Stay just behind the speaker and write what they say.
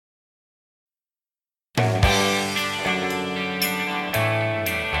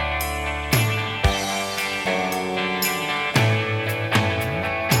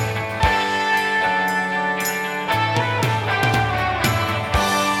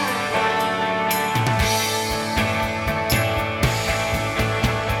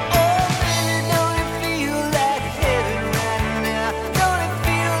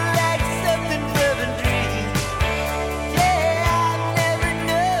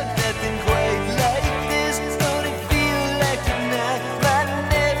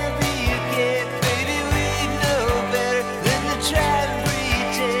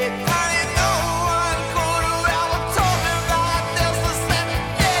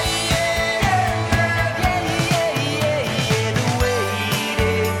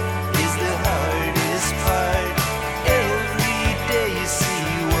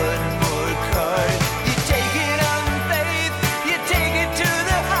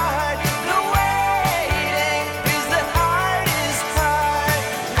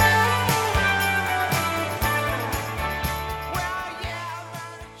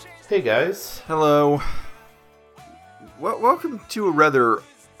Hey guys. Hello. Welcome to a rather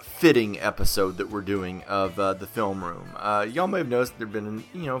fitting episode that we're doing of the Film Room. Y'all may have noticed there have been,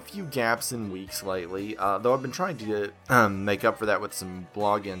 a few gaps in weeks lately, though I've been trying to make up for that with some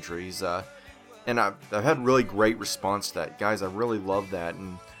blog entries, and I've had really great response to that. Guys, I really love that,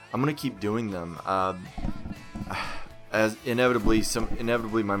 and I'm going to keep doing them. As inevitably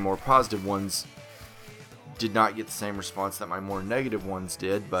my more positive ones did not get the same response that my more negative ones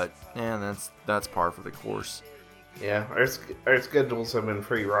did, but that's par for the course. Yeah, our schedules have been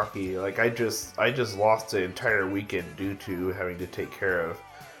pretty rocky. Like I just lost an entire weekend due to having to take care of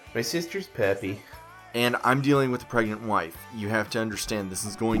my sister's puppy. And I'm dealing with a pregnant wife. You have to understand this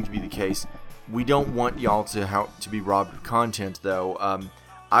is going to be the case. We don't want y'all to be robbed of content, though.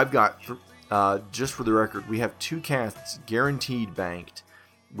 I've got, just for the record, we have 2 casts guaranteed banked.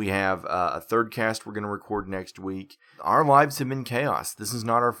 We have a third cast we're going to record next week. Our lives have been chaos. This is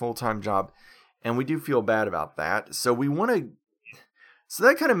not our full-time job, and we do feel bad about that. So so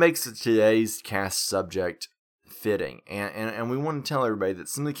that kind of makes today's cast subject fitting, and we want to tell everybody that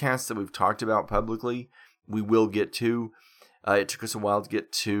some of the casts that we've talked about publicly, we will get to. It took us a while to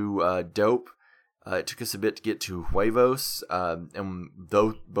get to Dope. It took us a bit to get to Huevos, and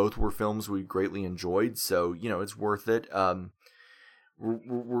both were films we greatly enjoyed, so it's worth it.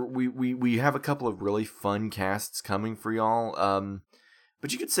 We have a couple of really fun casts coming for y'all,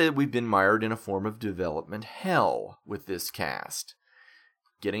 but you could say that we've been mired in a form of development hell with this cast.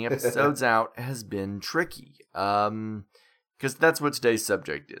 Getting episodes out has been tricky, because that's what today's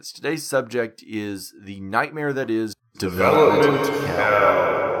subject is. Today's subject is the nightmare that is development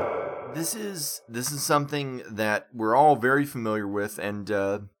hell. This is something that we're all very familiar with,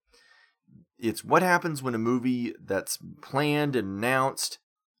 and it's what happens when a movie that's planned and announced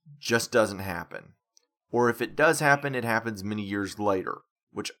just doesn't happen. Or if it does happen, it happens many years later,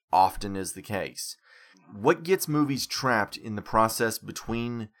 which often is the case. What gets movies trapped in the process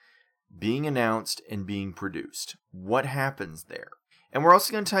between being announced and being produced? What happens there? And we're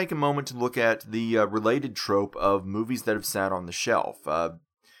also going to take a moment to look at the related trope of movies that have sat on the shelf.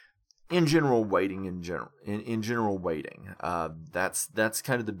 In general waiting. That's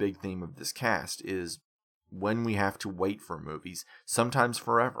kind of the big theme of this cast, is when we have to wait for movies, sometimes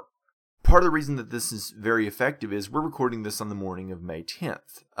forever. Part of the reason that this is very effective is we're recording this on the morning of May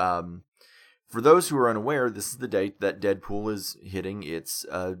 10th. For those who are unaware, this is the date that Deadpool is hitting its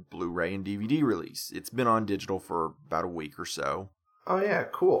Blu-ray and DVD release. It's been on digital for about a week or so. Oh yeah,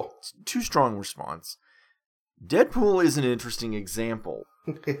 cool. Too strong response. Deadpool is an interesting example.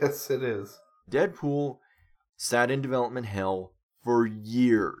 Yes, it is. Deadpool sat in development hell for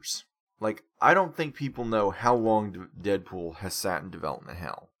years. Like, I don't think people know how long Deadpool has sat in development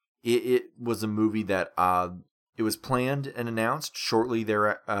hell. It was a movie that it was planned and announced shortly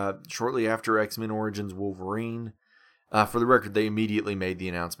after X-Men Origins Wolverine. For the record, they immediately made the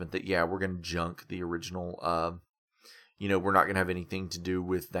announcement that, we're going to junk the original. We're not going to have anything to do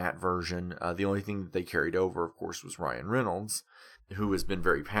with that version. The only thing that they carried over, of course, was Ryan Reynolds, who has been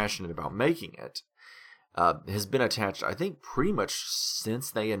very passionate about making it. Has been attached, I think, pretty much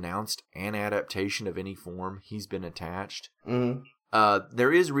since they announced an adaptation of any form. He's been attached. Mm-hmm.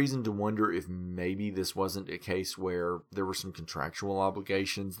 There is reason to wonder if maybe this wasn't a case where there were some contractual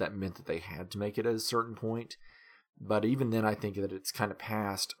obligations that meant that they had to make it at a certain point. But even then, I think that it's kind of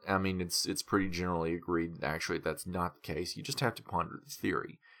past. I mean, it's pretty generally agreed, actually, that's not the case. You just have to ponder the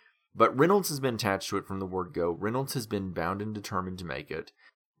theory. But Reynolds has been attached to it from the word go. Reynolds has been bound and determined to make it.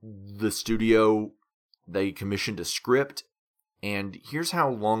 The studio, they commissioned a script, and here's how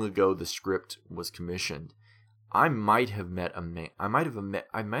long ago the script was commissioned. I might have met Amanda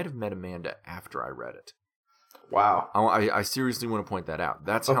after I read it. Wow. I seriously want to point that out.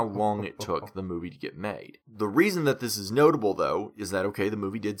 That's how long it took the movie to get made. The reason that this is notable, though, is that, okay, the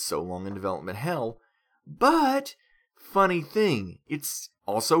movie did so long in development hell, but, funny thing, it's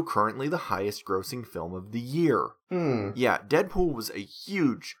also currently the highest grossing film of the year. Yeah, Deadpool was a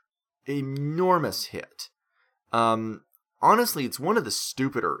huge, enormous hit. Honestly, it's one of the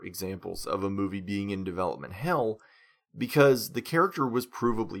stupider examples of a movie being in development hell because the character was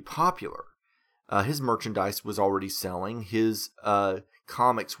provably popular. His merchandise was already selling. His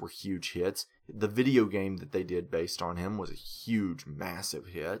comics were huge hits. The video game that they did based on him was a huge, massive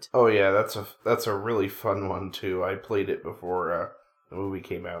hit. Oh yeah, that's a really fun one too. I played it before the movie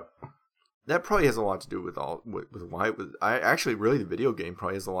came out. That probably has a lot to do with why it was. Really, the video game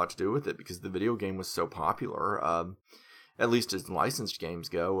probably has a lot to do with it because the video game was so popular. At least as licensed games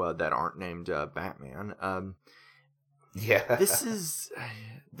go, that aren't named Batman. Yeah.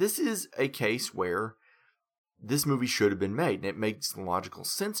 This is a case where this movie should have been made, and it makes logical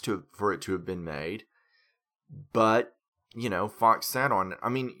sense for it to have been made. But, Fox sat on it. I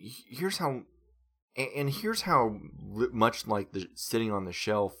mean, here's how much like the sitting on the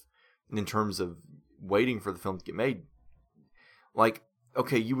shelf in terms of waiting for the film to get made. Like,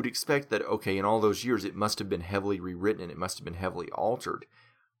 okay, you would expect that, okay, in all those years, it must have been heavily rewritten and it must have been heavily altered.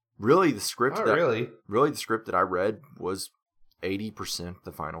 Really, the script the script that I read was 80%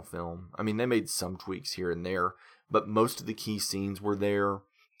 the final film. I mean, they made some tweaks here and there, but most of the key scenes were there.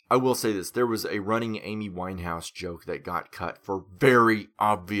 I will say this, there was a running Amy Winehouse joke that got cut for very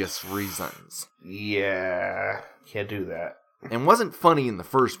obvious reasons. Yeah, can't do that. And wasn't funny in the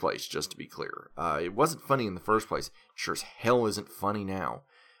first place, just to be clear. It wasn't funny in the first place. Sure as hell isn't funny now.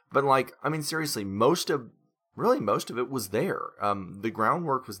 But, seriously, most of it was there. The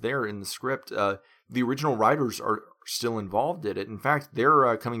groundwork was there in the script. The original writers are still involved in it. In fact,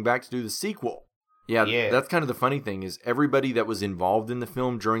 they're coming back to do the sequel. Yeah, that's kind of the funny thing, is everybody that was involved in the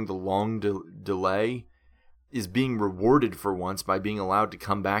film during the long delay is being rewarded for once by being allowed to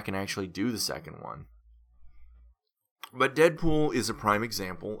come back and actually do the second one. But Deadpool is a prime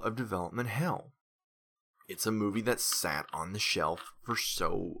example of development hell. It's a movie that sat on the shelf for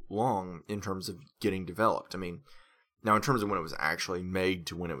so long in terms of getting developed. I mean, now in terms of when it was actually made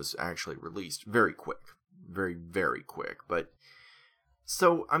to when it was actually released, very quick. Very, very quick. But,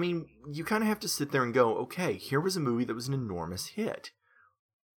 so, I mean, you kind of have to sit there and go, okay, here was a movie that was an enormous hit.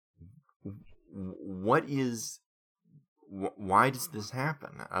 Why does this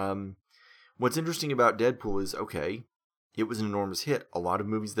happen? What's interesting about Deadpool is, okay, it was an enormous hit. A lot of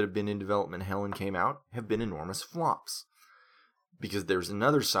movies that have been in development hell and came out have been enormous flops. Because there's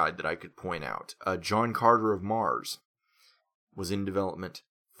another side that I could point out. John Carter of Mars was in development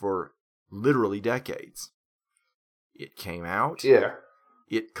for literally decades. It came out. Yeah.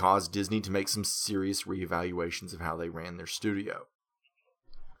 It caused Disney to make some serious reevaluations of how they ran their studio.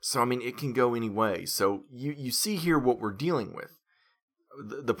 So, I mean, it can go any way. So, you see here what we're dealing with.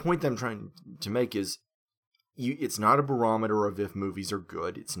 The point that I'm trying to make is, it's not a barometer of if movies are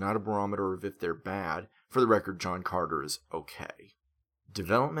good. It's not a barometer of if they're bad. For the record, John Carter is okay.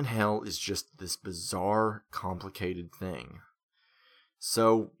 Development hell is just this bizarre, complicated thing.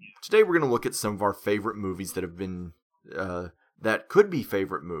 So, today we're going to look at some of our favorite movies that have been, that could be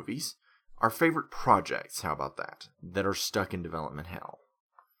favorite movies. Our favorite projects, how about that? That are stuck in development hell.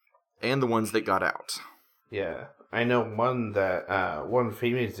 And the ones that got out. Yeah. I know one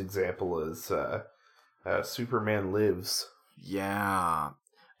famous example is, Superman Lives. Yeah.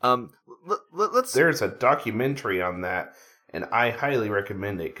 Let's. There's a documentary on that, and I highly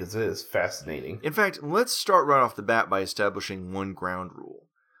recommend it because it is fascinating. In fact, let's start right off the bat by establishing one ground rule.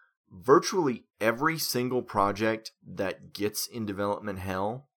 Virtually every single project that gets in development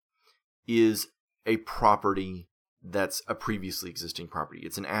hell is a property that's a previously existing property.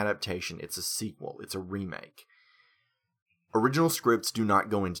 It's an adaptation, it's a sequel, it's a remake. Original scripts do not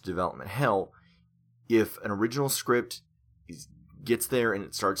go into development hell. If an original script gets there and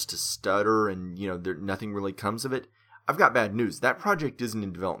it starts to stutter and, nothing really comes of it, I've got bad news. That project isn't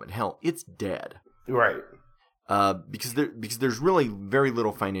in development hell. It's dead. Right. Because there's really very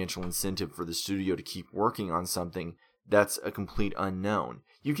little financial incentive for the studio to keep working on something that's a complete unknown.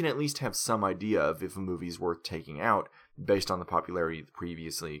 You can at least have some idea of if a movie is worth taking out based on the popularity of the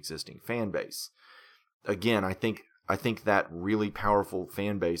previously existing fan base. Again, I think that really powerful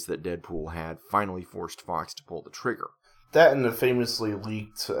fan base that Deadpool had finally forced Fox to pull the trigger. That and the famously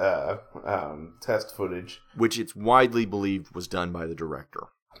leaked test footage. Which it's widely believed was done by the director.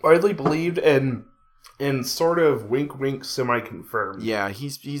 Widely believed and sort of wink-wink semi-confirmed. Yeah,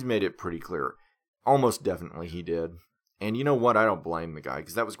 he's made it pretty clear. Almost definitely he did. And you know what? I don't blame the guy,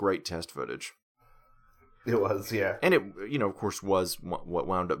 because that was great test footage. It was, yeah. And it, of course, was what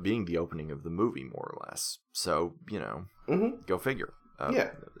wound up being the opening of the movie, more or less. So, Go figure.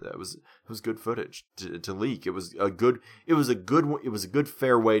 Yeah, it was good footage to leak. It was a good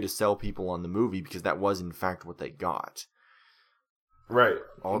fair way to sell people on the movie, because that was in fact what they got. Right.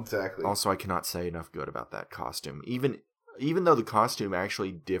 Exactly. Also, I cannot say enough good about that costume. Even though the costume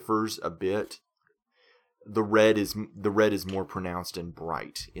actually differs a bit, the red is more pronounced and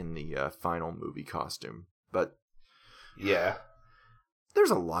bright in the final movie costume. But yeah, there's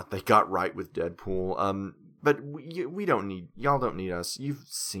a lot they got right with Deadpool. But y'all don't need us. You've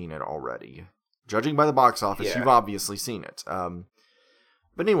seen it already. Judging by the box office, You've obviously seen it. But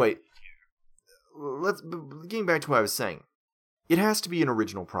anyway, getting back to what I was saying. It has to be an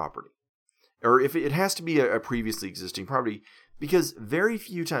original property. Or if it has to be a previously existing property, because very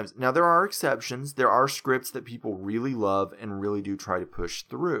few times, now there are exceptions, there are scripts that people really love and really do try to push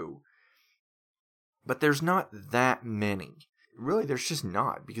through. But there's not that many. Really, there's just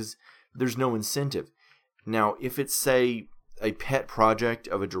not, because there's no incentive. Now, if it's, say, a pet project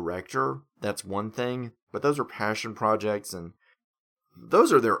of a director, that's one thing, but those are passion projects, and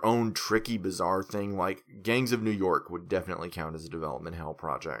those are their own tricky, bizarre thing. Like, Gangs of New York would definitely count as a development hell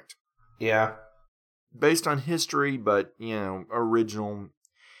project. Yeah. Based on history, but, original.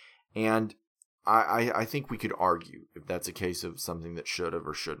 And I think we could argue if that's a case of something that should have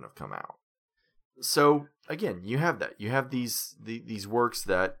or shouldn't have come out. So, again, you have that. You have these works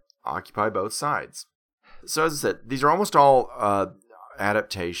that occupy both sides. So, as I said, these are almost all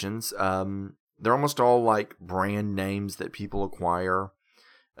adaptations. They're almost all like brand names that people acquire.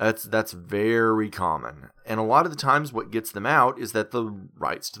 That's very common. And a lot of the times what gets them out is that the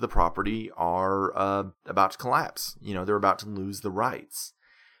rights to the property are about to collapse. They're about to lose the rights.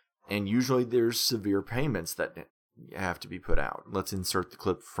 And usually there's severe payments that have to be put out. Let's insert the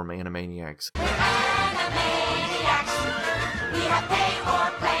clip from Animaniacs. Animaniacs, we have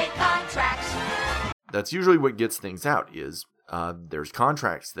pay-or-play contracts. That's usually what gets things out, is there's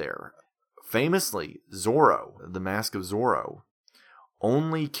contracts there. Famously, Zorro, The Mask of Zorro,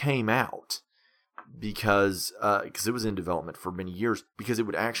 only came out because it was in development for many years, because it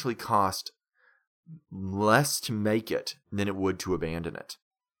would actually cost less to make it than it would to abandon it.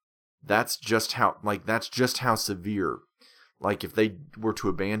 That's just how severe. Like, if they were to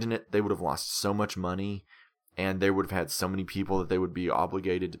abandon it, they would have lost so much money, and they would have had so many people that they would be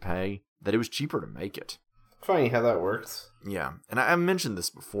obligated to pay, that it was cheaper to make it. Funny how that works. Yeah, and I mentioned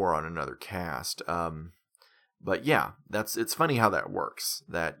this before on another cast, but yeah, it's funny how that works,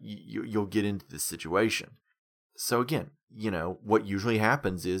 that you'll get into this situation. So again, what usually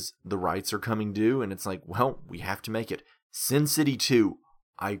happens is the rights are coming due, and it's like, well, we have to make it. Sin City 2,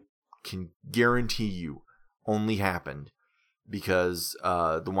 I can guarantee you, only happened because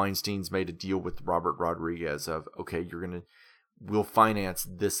the Weinsteins made a deal with Robert Rodriguez of, okay, we'll finance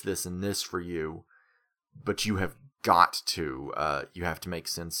this, and this for you, but you have got to, you have to make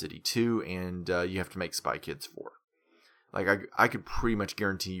Sin City 2, and you have to make Spy Kids 4. Like, I could pretty much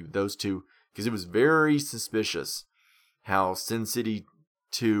guarantee you those two, because it was very suspicious how Sin City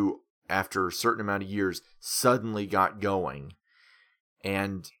 2, after a certain amount of years, suddenly got going.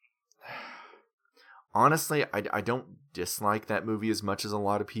 And honestly, I don't dislike that movie as much as a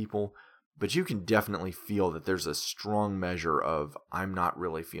lot of people, but you can definitely feel that there's a strong measure of, I'm not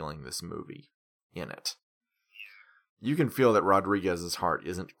really feeling this movie in it. You can feel that Rodriguez's heart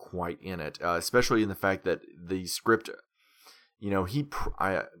isn't quite in it, especially in the fact that the script,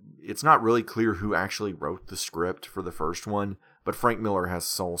 it's not really clear who actually wrote the script for the first one, but Frank Miller has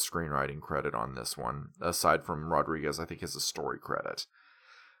sole screenwriting credit on this one, aside from Rodriguez, I think, has a story credit.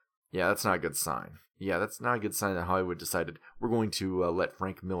 Yeah, that's not a good sign. Yeah, that's not a good sign that Hollywood decided, we're going to let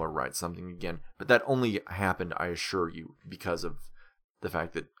Frank Miller write something again. But that only happened, I assure you, because of the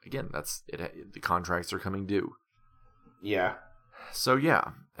fact that, again, the contracts are coming due. Yeah. So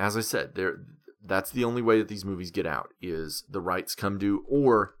yeah, as I said, that's the only way that these movies get out, is the rights come due,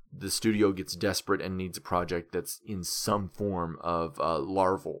 or the studio gets desperate and needs a project that's in some form of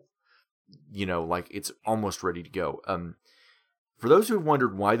larval. Like it's almost ready to go. For those who have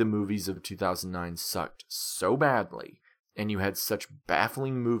wondered why the movies of 2009 sucked so badly, and you had such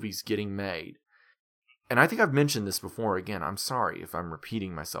baffling movies getting made, and I think I've mentioned this before, again, I'm sorry if I'm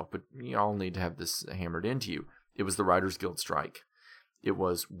repeating myself, but you all need to have this hammered into you. It was the Writers Guild strike. It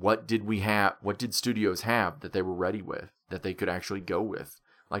was, what did studios have that they were ready with, that they could actually go with?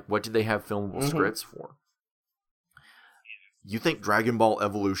 Like, what did they have filmable scripts for? You think Dragon Ball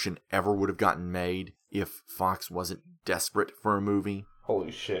Evolution ever would have gotten made if Fox wasn't desperate for a movie?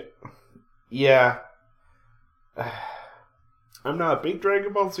 Holy shit. Yeah. I'm not a big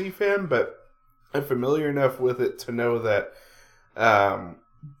Dragon Ball Z fan, but I'm familiar enough with it to know that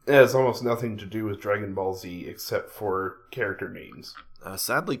it has almost nothing to do with Dragon Ball Z except for character names.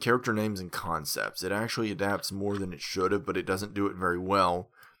 Sadly, character names and concepts. It actually adapts more than it should have, but it doesn't do it very well.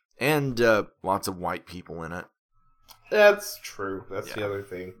 And lots of white people in it. That's true. That's the other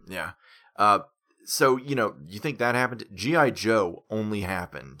thing. Yeah. So, you think that happened? G.I. Joe only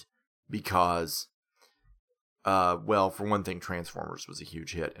happened because, for one thing, Transformers was a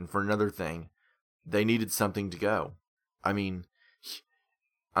huge hit. And for another thing, they needed something to go. I mean,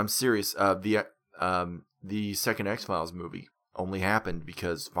 I'm serious. The second X-Files movie only happened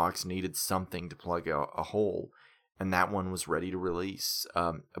because Fox needed something to plug a hole, and that one was ready to release.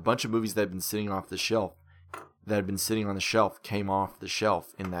 A bunch of movies that had been sitting on the shelf came off the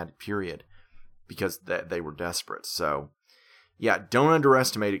shelf in that period because they were desperate. So, yeah, don't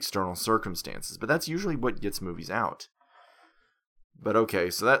underestimate external circumstances, but that's usually what gets movies out. But okay,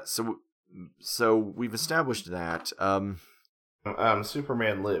 so So we've established that.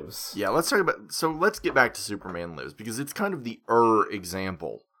 Superman Lives. Yeah, let's get back to Superman Lives, because it's kind of the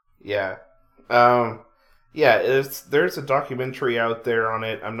example. Yeah. There's a documentary out there on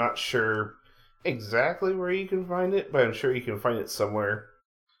it. I'm not sure exactly where you can find it, but I'm sure you can find it somewhere.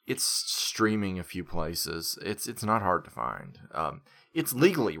 It's streaming a few places. It's not hard to find. It's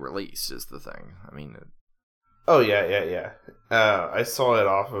legally released is the thing. I mean, oh yeah. I saw it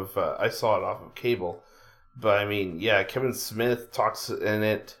off of cable, but I mean, yeah, Kevin Smith talks in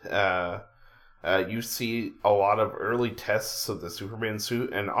it. You see a lot of early tests of the Superman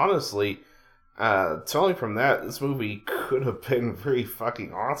suit, and honestly, telling from that, this movie could have been very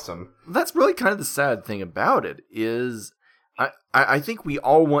fucking awesome. That's really kind of the sad thing about it, is I think we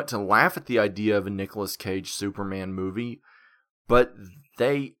all want to laugh at the idea of a Nicolas Cage Superman movie, but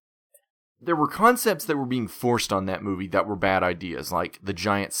there were concepts that were being forced on that movie that were bad ideas, like the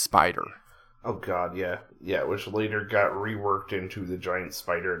giant spider. Oh god, yeah. Yeah, which later got reworked into the giant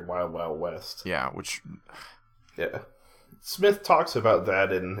spider in Wild Wild West. Yeah, which... Yeah. Smith talks about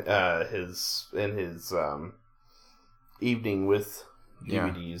that in his evening with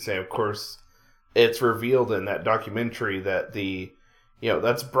DVDs. Yeah. And of course, it's revealed in that documentary that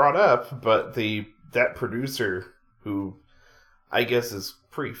that's brought up, but that producer, who I guess is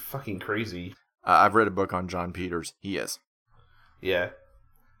pretty fucking crazy. I've read a book on John Peters. He is. Yeah.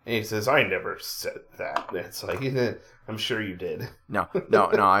 And he says, "I never said that." And it's like, I'm sure you did. No.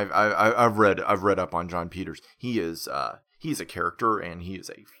 I've read up on John Peters. He's a character, and he is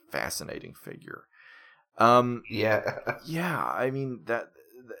a fascinating figure. Yeah. I mean that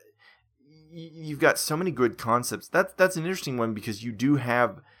you've got so many good concepts. That's an interesting one, because you do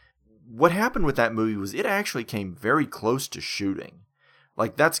have what happened with that movie was it actually came very close to shooting.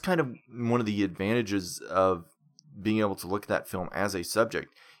 Like, that's kind of one of the advantages of being able to look at that film as a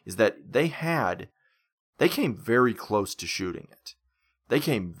subject, is that they came very close to shooting it. They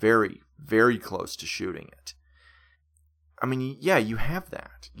came very, very close to shooting it. I mean, yeah, you have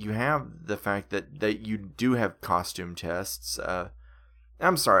that. You have the fact that you do have costume tests.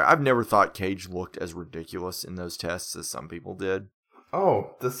 I'm sorry, I've never thought Cage looked as ridiculous in those tests as some people did.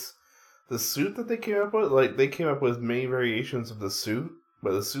 Oh, the suit that they came up with, like, they came up with many variations of the suit,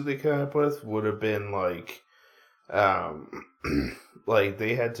 but the suit they came up with would have been like, like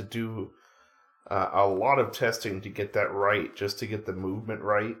they had to do a lot of testing to get that right, just to get the movement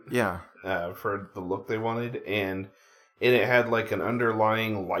right. Yeah. For the look they wanted, and it had like an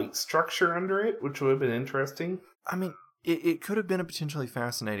underlying light structure under it, which would have been interesting. I mean, it could have been a potentially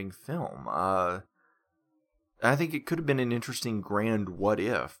fascinating film. I think it could have been an interesting grand what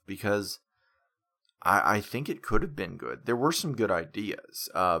if, because I think it could have been good. There were some good ideas.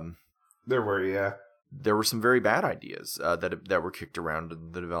 There were, yeah. There were some very bad ideas that were kicked around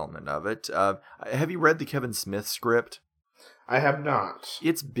in the development of it. Have you read the Kevin Smith script? I have not.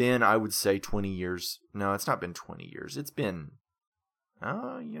 It's been, I would say, 20 years. No, it's not been 20 years. It's been,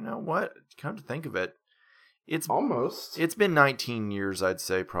 you know what? Come to think of it, it's almost. It's been 19 years, I'd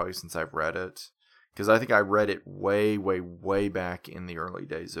say, probably, since I've read it. Because I think I read it way, way, way back in the early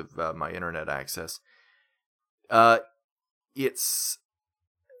days of my internet access. It's...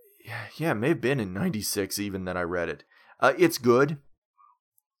 Yeah, it may have been in 96 even that I read it. It's good.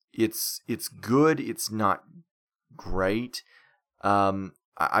 It's good. It's not great.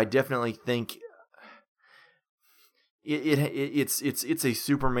 I definitely think it's a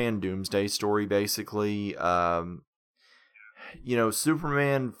Superman Doomsday story, basically.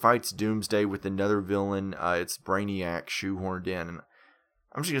 Superman fights Doomsday with another villain. It's Brainiac shoehorned in. And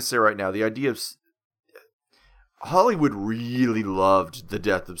I'm just gonna say right now, the idea of Hollywood really loved the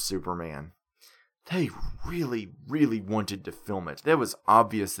death of Superman. They really, really wanted to film it. That was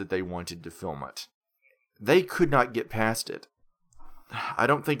obvious that they wanted to film it. They could not get past it. I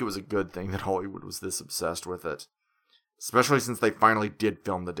don't think it was a good thing that Hollywood was this obsessed with it. Especially since they finally did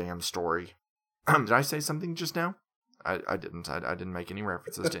film the damn story. Did I say something just now? I didn't. I didn't make any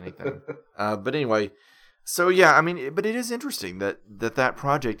references to anything. But anyway, so yeah, I mean, but it is interesting that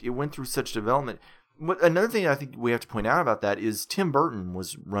project, it went through such development. Another thing I think we have to point out about that is Tim Burton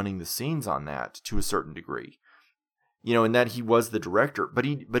was running the scenes on that to a certain degree. And that he was the director. But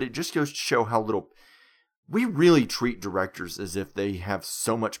it just goes to show how little... We really treat directors as if they have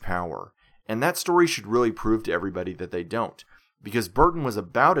so much power. And that story should really prove to everybody that they don't. Because Burton was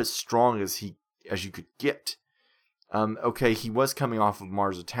about as strong as you could get. Okay, he was coming off of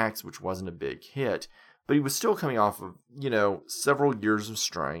Mars Attacks, which wasn't a big hit. But he was still coming off of, several years of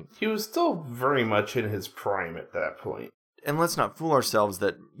strength. He was still very much in his prime at that point. And let's not fool ourselves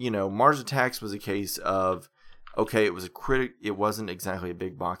that, Mars Attacks was a case of Okay, it was it wasn't exactly a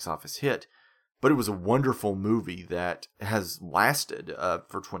big box office hit, but it was a wonderful movie that has lasted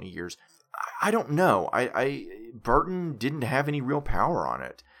for 20 years. I don't know. Burton didn't have any real power on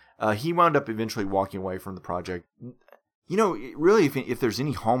it. He wound up eventually walking away from the project. You know, really, if there's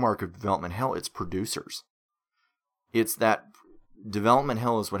any hallmark of development hell, it's producers. It's that development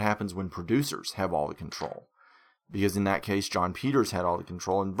hell is what happens when producers have all the control. Because in that case, John Peters had all the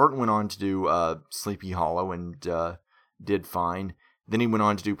control, and Burton went on to do Sleepy Hollow and did fine. Then he went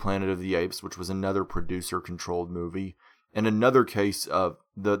on to do Planet of the Apes, which was another producer-controlled movie. And another case of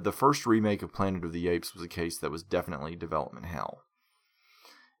the first remake of Planet of the Apes was a case that was definitely development hell,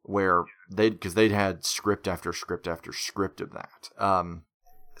 where they'd had script after script after script of that.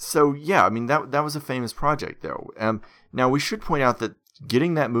 So yeah, I mean that was a famous project though. Now we should point out that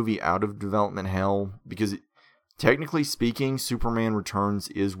getting that movie out of development hell, because technically speaking, Superman Returns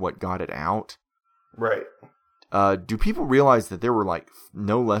is what got it out. Right. Do people realize that there were like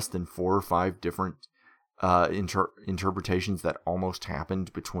no less than 4 or 5 different interpretations that almost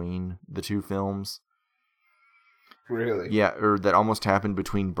happened between the two films? Really? Yeah, or that almost happened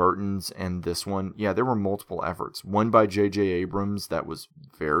between Burton's and this one. Yeah, there were multiple efforts. One by J.J. Abrams that was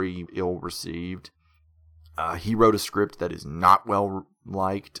very ill received. He wrote a script that is not well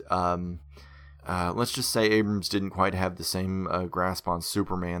liked. Let's just say Abrams didn't quite have the same grasp on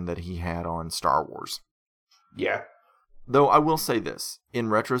Superman that he had on Star Wars. Yeah. Though I will say this, in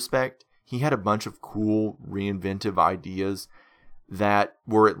retrospect, he had a bunch of cool, reinventive ideas that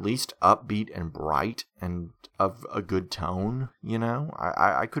were at least upbeat and bright and of a good tone, you know?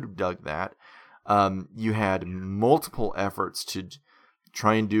 I could have dug that. You had multiple efforts to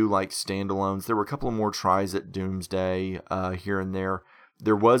try and do like standalones. There were a couple of more tries at Doomsday here and there.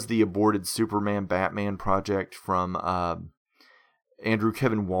 There was the aborted Superman Batman project from Andrew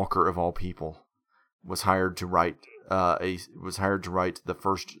Kevin Walker, of all people, was hired to write the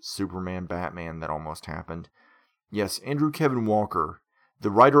first Superman Batman that almost happened. Yes, Andrew Kevin Walker,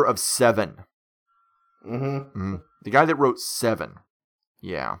 the writer of Seven. Mm-hmm. The guy that wrote Seven.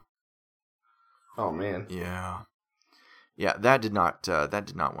 Yeah. Oh man. Yeah. Yeah, that did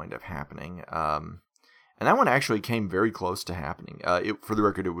not wind up happening. And that one actually came very close to happening. For the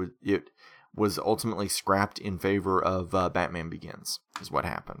record, it was ultimately scrapped in favor of Batman Begins, is what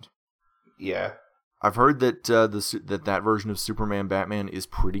happened. Yeah. I've heard that that version of Superman Batman is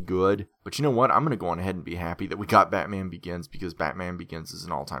pretty good, but you know what? I'm going to go on ahead and be happy that we got Batman Begins, because Batman Begins is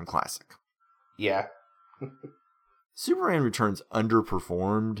an all-time classic. Yeah. Superman Returns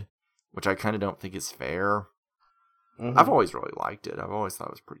underperformed, which I kind of don't think is fair. Mm-hmm. I've always really liked it. I've always thought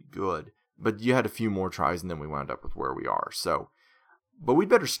it was pretty good. But you had a few more tries, and then we wound up with where we are. So, but we'd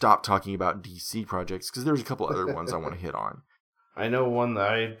better stop talking about DC projects, because there's a couple other ones I want to hit on. I know one that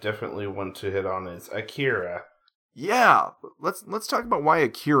I definitely want to hit on is Akira. Yeah, let's talk about why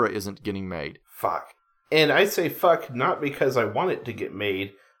Akira isn't getting made. Fuck. And I say fuck not because I want it to get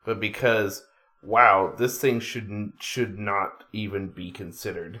made, but because, wow, this thing should not even be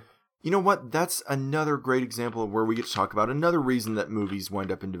considered. You know what? That's another great example of where we get to talk about another reason that movies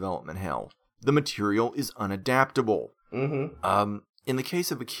wind up in development hell. The material is unadaptable. Mm-hmm. In the case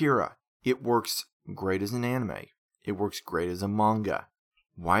of Akira, it works great as an anime. It works great as a manga.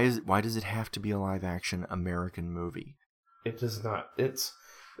 Why does it have to be a live-action American movie? It does not. It's...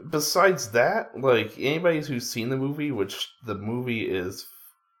 Besides that, like, anybody who's seen the movie, which the movie is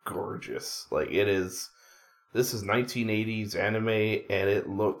gorgeous. Like, it is... This is 1980s anime, and it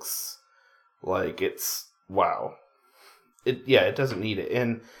looks like it's... Wow. It doesn't need it.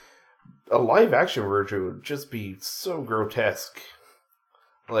 And a live-action version would just be so grotesque.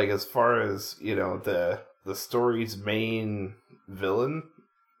 Like, as far as, you know, the story's main villain,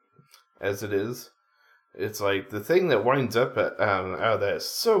 as it is, it's like the thing that winds up out of that is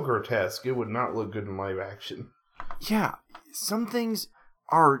so grotesque, it would not look good in live action. Yeah, some things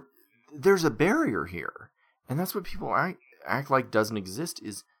are... There's a barrier here, and that's what people act like doesn't exist,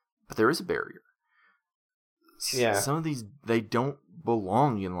 but there is a barrier. Yeah. Some of these, they don't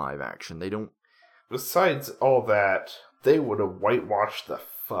belong in live action. They don't... Besides all that, they would have whitewashed the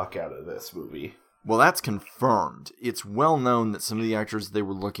fuck out of this movie. Well, that's confirmed. It's well known that some of the actors they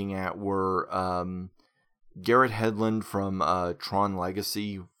were looking at were Garrett Hedlund from Tron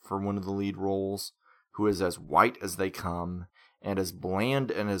Legacy for one of the lead roles, who is as white as they come, and as bland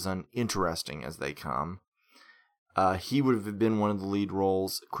and as uninteresting as they come. He would have been one of the lead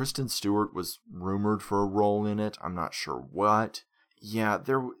roles. Kristen Stewart was rumored for a role in it. I'm not sure what. Yeah,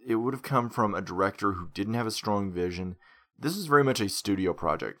 it would have come from a director who didn't have a strong vision. This was very much a studio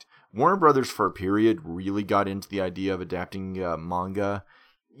project. Warner Brothers, for a period, really got into the idea of adapting manga.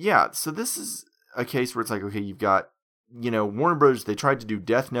 Yeah, so this is a case where it's like, okay, you've got, Warner Brothers, they tried to do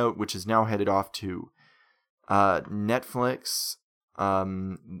Death Note, which is now headed off to Netflix,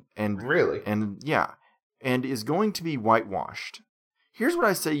 and Really? and is going to be whitewashed. Here's what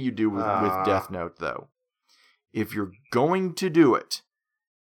I say you do with Death Note, though. If you're going to do it,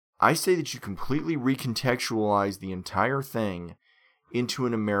 I say that you completely recontextualize the entire thing into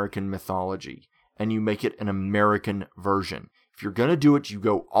an American mythology, and you make it an American version. If you're gonna do it, you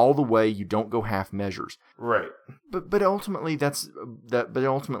go all the way. You don't go half measures. Right. But ultimately that's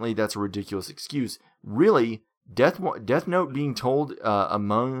a ridiculous excuse. Really, Death Note being told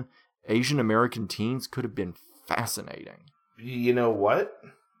among Asian American teens could have been fascinating. You know what?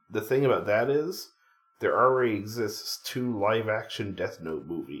 The thing about that is, there already exists 2 live-action Death Note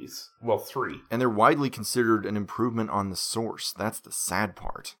movies. Well, 3. And they're widely considered an improvement on the source. That's the sad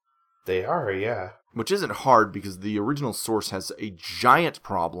part. They are, yeah. Which isn't hard because the original source has a giant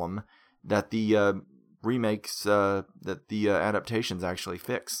problem that the adaptations actually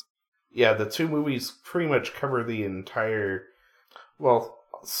fix. Yeah, the 2 movies pretty much cover the entire, well,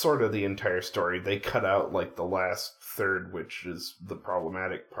 sort of the entire story. They cut out, like, the last third, which is the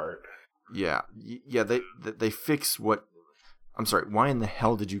problematic part. Yeah, they fix what... I'm sorry, why in the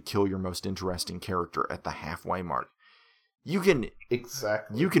hell did you kill your most interesting character at the halfway mark? You can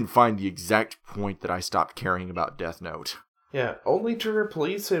find the exact point that I stopped caring about Death Note. Yeah, only to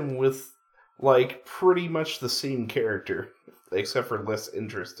replace him with, like, pretty much the same character, except for less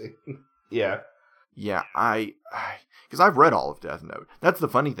interesting. Yeah. Yeah, because I've read all of Death Note. That's the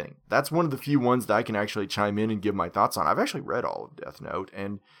funny thing. That's one of the few ones that I can actually chime in and give my thoughts on. I've actually read all of Death Note,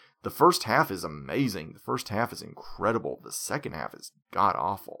 and the first half is amazing. The first half is incredible. The second half is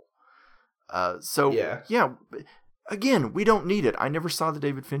god-awful. Yeah. Again, we don't need it. I never saw the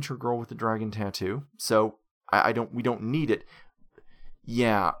David Fincher girl with the dragon tattoo, so we don't need it.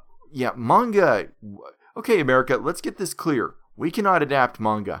 Yeah, manga. Okay, America, let's get this clear. We cannot adapt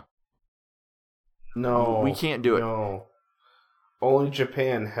manga. No. We can't do it. No. Only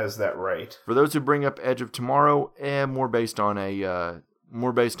Japan has that right. For those who bring up Edge of Tomorrow, more based on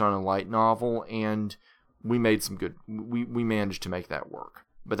a light novel, and we made some good. We managed to make that work,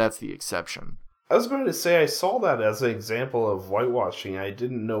 but that's the exception. I was going to say I saw that as an example of whitewashing. I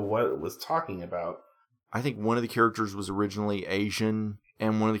didn't know what it was talking about. I think one of the characters was originally Asian,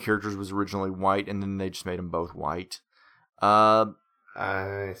 and one of the characters was originally white, and then they just made them both white.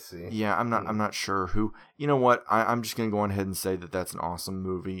 I see. Yeah, I'm not sure who. You know what? I'm just gonna go on ahead and say that that's an awesome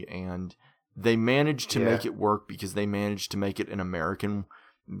movie, and they managed to make it work because they managed to make it an American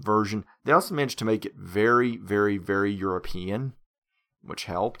version. They also managed to make it very, very, very European, which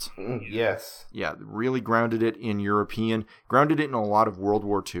helped. Yes. Yeah, really grounded it in a lot of World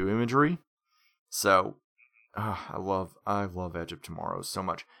War II imagery. So, I love Edge of Tomorrow so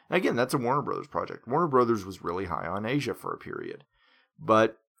much. And again, that's a Warner Brothers project. Warner Brothers was really high on Asia for a period.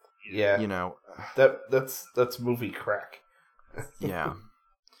 But, that's movie crack. Yeah,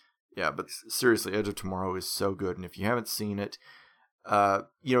 but seriously, Edge of Tomorrow is so good. And if you haven't seen it,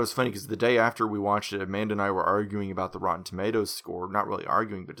 it's funny because the day after we watched it, Amanda and I were arguing about the Rotten Tomatoes score. Not really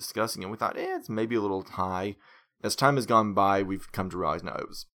arguing, but discussing it. We thought, it's maybe a little high. As time has gone by, we've come to realize, no, it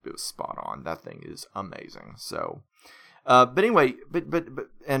was spot on. That thing is amazing. So, but anyway,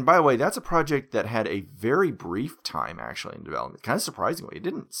 and by the way, that's a project that had a very brief time actually in development. Kind of surprisingly, it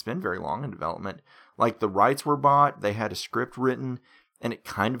didn't spend very long in development. Like the rights were bought, they had a script written, and it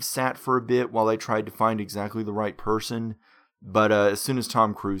kind of sat for a bit while they tried to find exactly the right person. But as soon as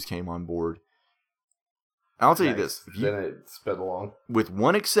Tom Cruise came on board, I'll tell you this. Then it sped along. With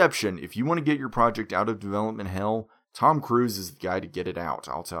one exception, if you want to get your project out of development hell, Tom Cruise is the guy to get it out,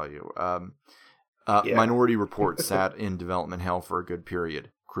 I'll tell you. Minority Report sat in development hell for a good period.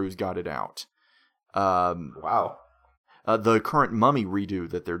 Cruise got it out. Wow. The current Mummy redo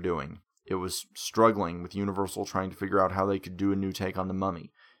that they're doing, it was struggling with Universal trying to figure out how they could do a new take on the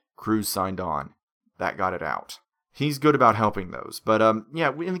Mummy. Cruise signed on. That got it out. He's good about helping those. But,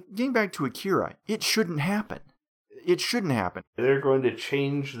 getting back to Akira, it shouldn't happen. It shouldn't happen. They're going to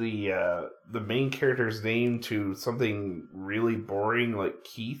change the main character's name to something really boring like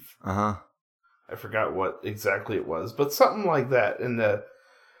Keith. Uh-huh. I forgot what exactly it was, but something like that. And the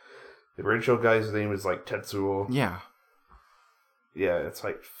original guy's name is like Tetsuo. Yeah. Yeah, it's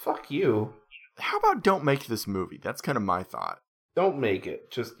like, fuck you. How about don't make this movie? That's kind of my thought. Don't make it.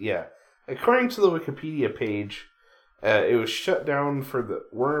 Just, yeah. According to the Wikipedia page, it was shut down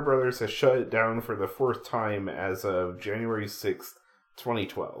Warner Brothers has shut it down for the 4th time as of January 6th,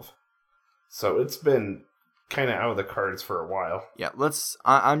 2012. So it's been kind of out of the cards for a while. Yeah,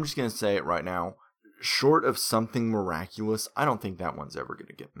 I'm just going to say it right now. Short of something miraculous, I don't think that one's ever going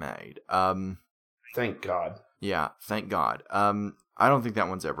to get made. Thank God. Yeah, thank God. I don't think that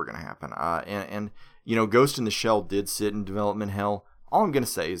one's ever going to happen. And Ghost in the Shell did sit in development hell. All I'm going to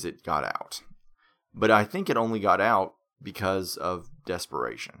say is it got out. But I think it only got out because of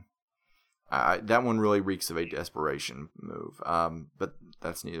desperation. That one really reeks of a desperation move. But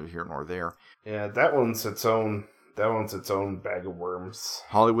that's neither here nor there. Yeah, that one's its own bag of worms.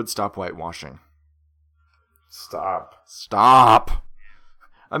 Hollywood, stop whitewashing. Stop.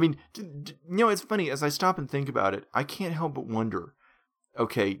 I mean, it's funny. As I stop and think about it, I can't help but wonder,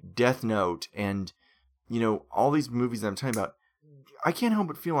 okay, Death Note and, all these movies that I'm talking about, I can't help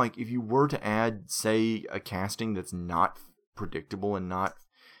but feel like if you were to add, say, a casting that's not predictable and not,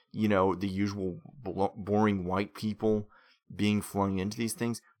 the usual boring white people being flung into these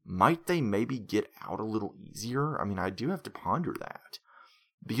things, might they maybe get out a little easier? I mean, I do have to ponder that.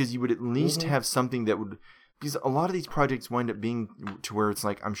 Because you would at least have something that would... Because a lot of these projects wind up being to where it's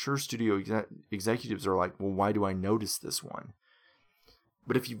like, I'm sure studio executives are like, well, why do I notice this one?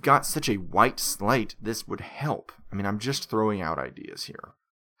 But if you've got such a white slate, this would help. I mean, I'm just throwing out ideas here.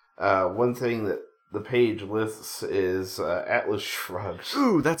 One thing that the page lists is Atlas Shrugged.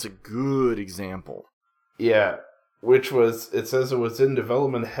 Ooh, that's a good example. Yeah, it says it was in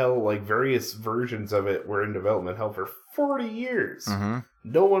development hell, like various versions of it were in development hell for 40 years. Mm-hmm.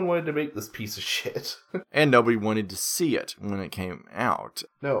 No one wanted to make this piece of shit. And nobody wanted to see it when it came out.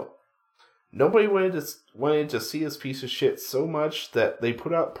 No. Nobody wanted to see this piece of shit so much that they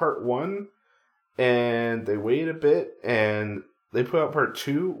put out part 1, and they waited a bit, and they put out part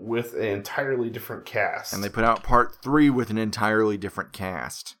 2 with an entirely different cast. And they put out part 3 with an entirely different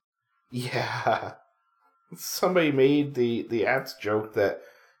cast. Yeah. Somebody made the apt joke that,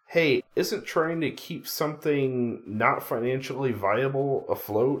 hey, isn't trying to keep something not financially viable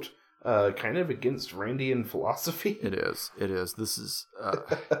afloat kind of against Randian philosophy? It is. This is,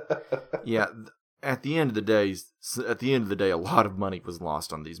 yeah. At the end of the day, a lot of money was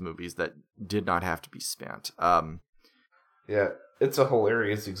lost on these movies that did not have to be spent. Yeah, it's a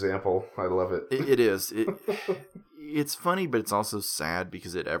hilarious example. I love it. It is. It's funny, but it's also sad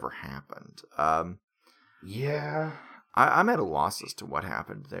because it ever happened. Yeah. I'm at a loss as to what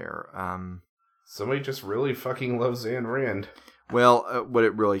happened there. Somebody just really fucking loves Ayn Rand. Well, what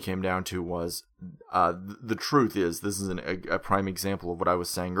it really came down to was, the truth is, this is a prime example of what I was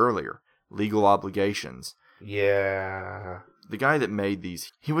saying earlier. Legal obligations. Yeah. The guy that made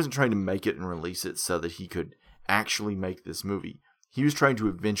these, he wasn't trying to make it and release it so that he could actually make this movie. He was trying to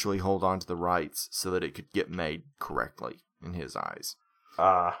eventually hold on to the rights so that it could get made correctly in his eyes.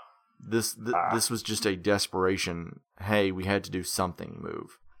 This was just a desperation, hey, we had to do something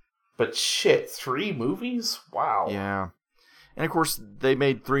move. But shit, 3 movies? Wow. Yeah. And of course, they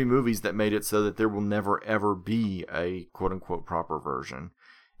made 3 movies that made it so that there will never ever be a quote-unquote proper version.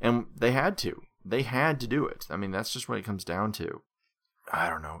 And they had to. They had to do it. I mean, that's just what it comes down to. I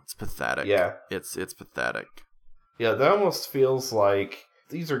don't know. It's pathetic. Yeah. It's pathetic. Yeah, that almost feels like...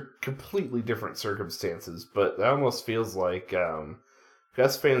 These are completely different circumstances, but that almost feels like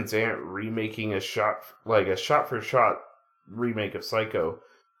Gus Van Sant remaking a shot-for-shot remake of Psycho.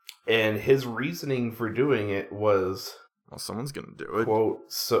 And his reasoning for doing it was... Well, someone's going to do it.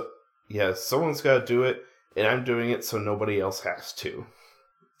 Quote, someone's got to do it, and I'm doing it so nobody else has to.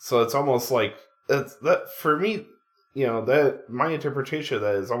 So it's almost like... that for me, that my interpretation of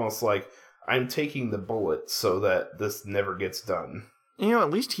that is almost like I'm taking the bullet so that this never gets done. At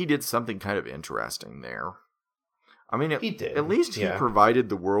least he did something kind of interesting there. I mean, he did. At least he provided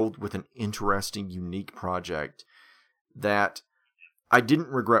the world with an interesting, unique project that I didn't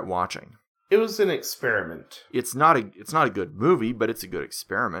regret watching. It was an experiment. It's not a good movie, but it's a good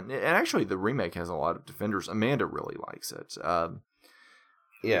experiment. And actually, the remake has a lot of defenders. Amanda really likes it.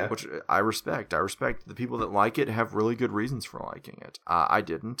 Yeah. Which I respect. I respect the people that like it have really good reasons for liking it. I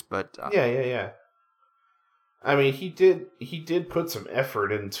didn't, but... Yeah. I mean, he did put some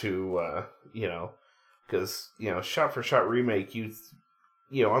effort into, because, shot-for-shot remake,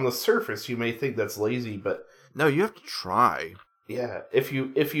 on the surface, you may think that's lazy, but... No, you have to try. Yeah, if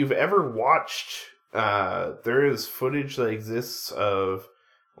you've ever watched, there is footage that exists of,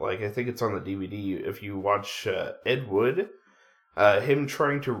 like, I think it's on the DVD, if you watch Ed Wood... him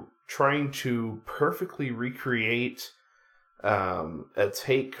trying to perfectly recreate a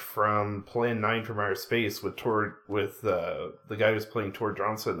take from Plan 9 from Outer Space with the guy who's playing Tor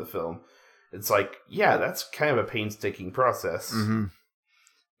Johnson in the film. It's like, yeah, that's kind of a painstaking process. Mm-hmm.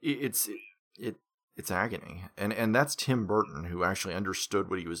 It's agony, and that's Tim Burton, who actually understood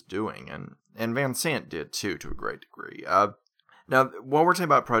what he was doing, and Van Sant did too, to a great degree. Now, while we're talking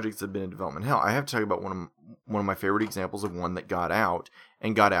about projects that have been in development hell, I have to talk about one of my favorite examples of one that got out,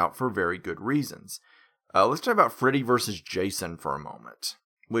 and got out for very good reasons. Let's talk about Freddy versus Jason for a moment,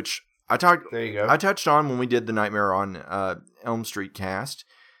 which There you go. I touched on when we did the Nightmare on Elm Street cast,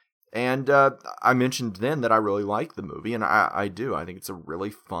 and I mentioned then that I really like the movie, and I do. I think it's a really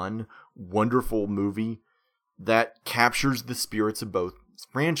fun, wonderful movie that captures the spirits of both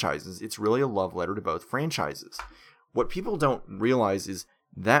franchises. It's really a love letter to both franchises. What people don't realize is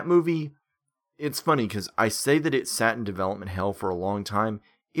that movie, it's funny because I say that it sat in development hell for a long time.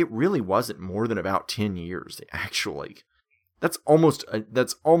 It really wasn't more than about 10 years, actually. That's almost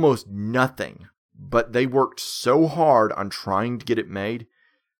nothing. But they worked so hard on trying to get it made.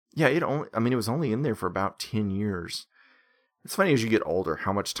 Yeah, it was only in there for about 10 years. It's funny as you get older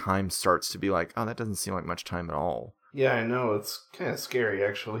how much time starts to be like, oh, that doesn't seem like much time at all. Yeah, I know. It's kind of scary,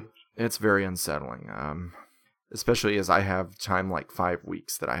 actually. It's very unsettling. Especially as I have time like 5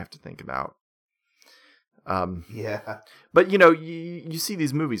 weeks that I have to think about. Yeah. But, you see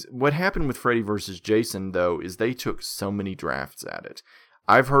these movies. What happened with Freddy vs. Jason, though, is they took so many drafts at it.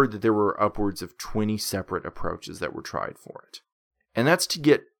 I've heard that there were upwards of 20 separate approaches that were tried for it. And that's to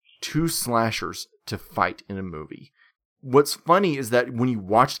get two slashers to fight in a movie. What's funny is that when you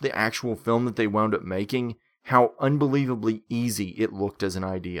watch the actual film that they wound up making, how unbelievably easy it looked as an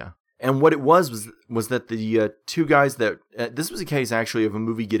idea. And what it was that the two guys that... this was a case, actually, of a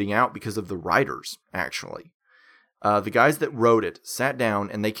movie getting out because of the writers, actually. The guys that wrote it sat down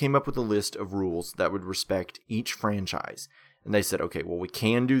and they came up with a list of rules that would respect each franchise. And they said, okay, well, we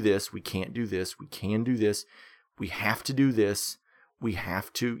can do this, we can't do this, we can do this, we have to do this, we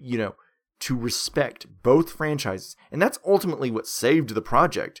have to, to respect both franchises. And that's ultimately what saved the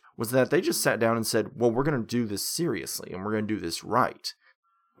project, was that they just sat down and said, well, we're going to do this seriously and we're going to do this right.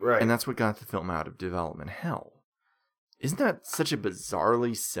 Right. And that's what got the film out of development hell. Isn't that such a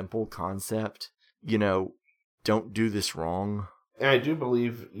bizarrely simple concept? Don't do this wrong. And I do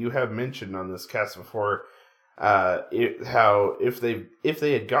believe you have mentioned on this cast before how if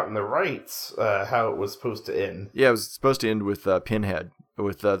they had gotten the rights, how it was supposed to end. Yeah, it was supposed to end with Pinhead,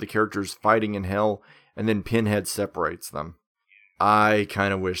 with the characters fighting in hell, and then Pinhead separates them. I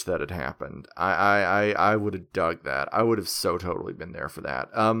kind of wish that had happened. I would have dug that. I would have so totally been there for that.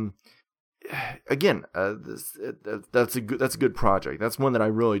 Again, that's a good project. That's one that I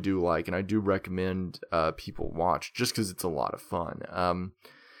really do like, and I do recommend people watch just because it's a lot of fun.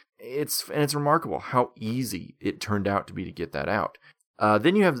 It's remarkable how easy it turned out to be to get that out.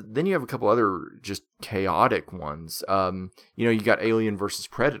 Then you have a couple other just chaotic ones. You got Alien versus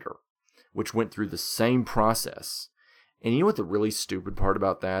Predator, which went through the same process. And you know what the really stupid part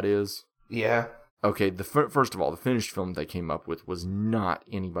about that is? Yeah. Okay, first of all, the finished film they came up with was not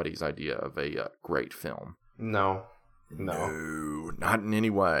anybody's idea of a great film. No, not in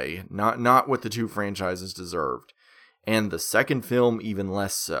any way. Not what the two franchises deserved. And the second film, even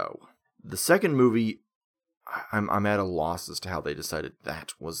less so. The second movie, I'm at a loss as to how they decided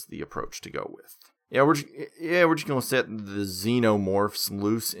that was the approach to go with. We're just gonna set the xenomorphs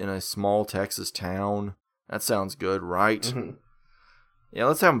loose in a small Texas town. That sounds good, right? Mm-hmm. Yeah,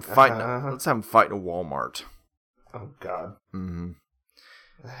 let's have them fight. Let's have them fight in a Walmart. Oh God. Mm-hmm.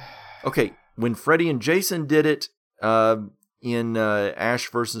 Okay, when Freddy and Jason did it in Ash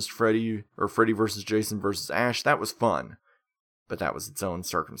versus Freddy, or Freddy versus Jason versus Ash, that was fun, but that was its own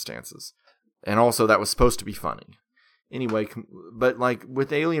circumstances, and also that was supposed to be funny. Anyway, but like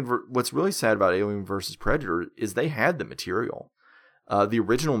with Alien, what's really sad about Alien versus Predator is they had the material. The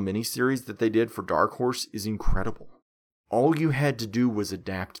original miniseries that they did for Dark Horse is incredible. All you had to do was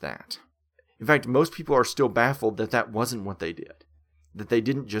adapt that. In fact, most people are still baffled that wasn't what they did. That they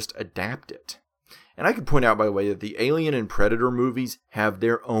didn't just adapt it. And I could point out, by the way, that the Alien and Predator movies have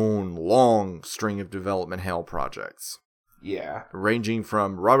their own long string of development hell projects. Yeah. Ranging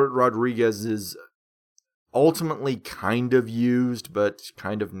from Robert Rodriguez's ultimately kind of used, but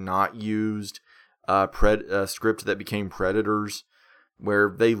kind of not used, script that became Predators,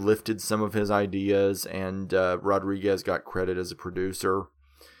 where they lifted some of his ideas and Rodriguez got credit as a producer.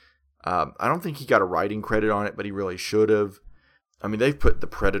 I don't think he got a writing credit on it, but he really should have. I mean, they've put the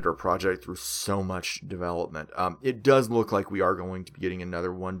Predator project through so much development. It does look like we are going to be getting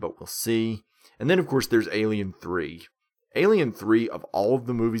another one, but we'll see. And then, of course, there's Alien 3. Alien 3, of all of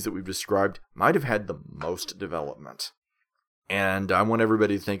the movies that we've described, might have had the most development. And I want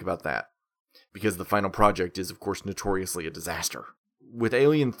everybody to think about that, because the final project is, of course, notoriously a disaster. With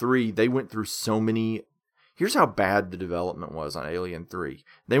Alien 3, they went through so many... Here's how bad the development was on Alien 3.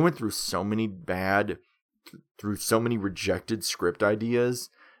 They went through so many rejected script ideas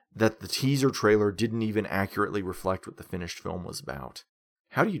that the teaser trailer didn't even accurately reflect what the finished film was about.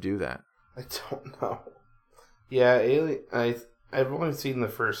 How do you do that? I don't know. Yeah, Alien. I've only seen the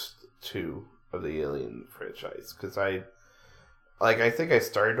first two of the Alien franchise because I think I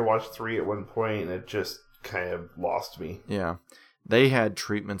started to watch 3 at one point and it just kind of lost me. Yeah, they had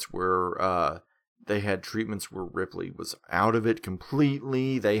treatments where Ripley was out of it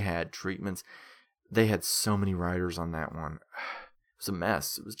completely. They had treatments. They had so many writers on that one. It was a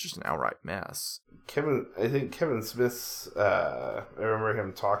mess. It was just an outright mess. I think Kevin Smith's. I remember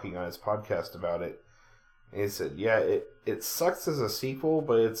him talking on his podcast about it. And he said, "Yeah, it sucks as a sequel,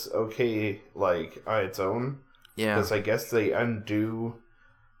 but it's okay like on its own. Yeah, Because I guess they undo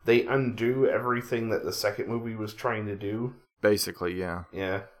everything that the second movie was trying to do. Basically, yeah.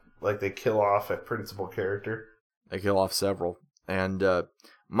 Yeah, like they kill off a principal character. They kill off several, and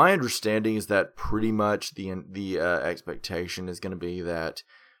my understanding is that pretty much the expectation is going to be that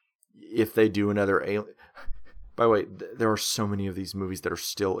if they do another Alien. By the way, there are so many of these movies that are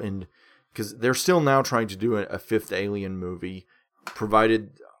still in, because they're still now trying to do a fifth Alien movie,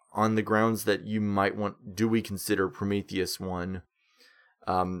 provided on the grounds that you might want. Do we consider Prometheus 1?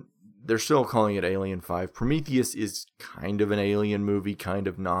 They're still calling it Alien 5. Prometheus is kind of an alien movie, kind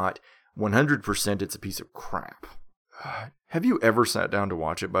of not. 100% it's a piece of crap. Have you ever sat down to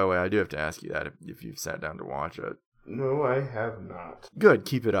watch it? By the way, I do have to ask you that if you've sat down to watch it. No, I have not. Good,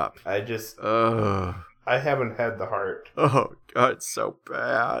 keep it up. I haven't had the heart. Oh, God, it's so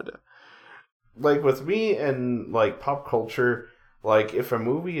bad. Like, with me and, like, pop culture, like, if a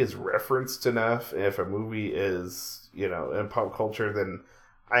movie is referenced enough, if a movie is, in pop culture, then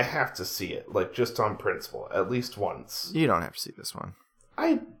I have to see it, like, just on principle, at least once. You don't have to see this one.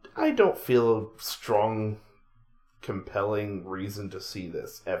 I don't feel a strong, compelling reason to see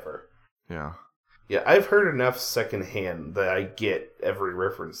this, ever. Yeah. Yeah, I've heard enough secondhand that I get every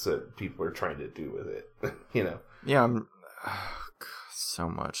reference that people are trying to do with it, Yeah, so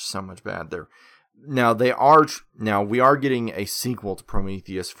much bad there. Now we are getting a sequel to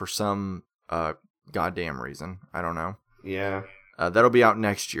Prometheus for some goddamn reason. I don't know. Yeah. That'll be out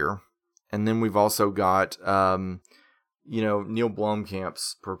next year. And then we've also got Neil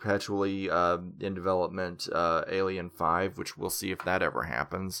Blomkamp's perpetually in development Alien 5, which we'll see if that ever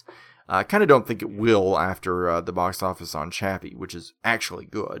happens. I kind of don't think it will after the box office on Chappie, which is actually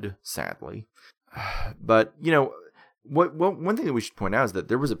good, sadly. But, one thing that we should point out is that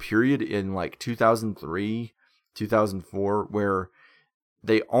there was a period in like 2003, 2004, where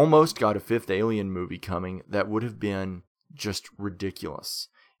they almost got a fifth Alien movie coming that would have been just ridiculous.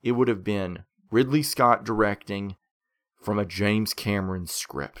 It would have been Ridley Scott directing from a James Cameron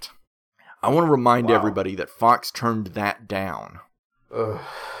script. I want to remind everybody that Fox turned that down. Ugh.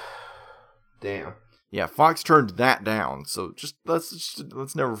 Damn. Yeah, Fox turned that down. So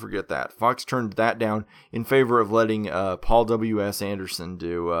let's never forget that. Fox turned that down in favor of letting Paul W.S. Anderson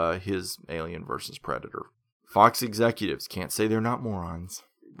do his Alien vs. Predator. Fox executives can't say they're not morons.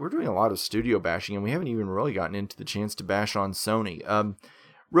 We're doing a lot of studio bashing, and we haven't even really gotten into the chance to bash on Sony.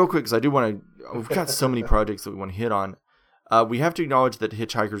 Real quick, because I do want to... We've got so many projects that we want to hit on. We have to acknowledge that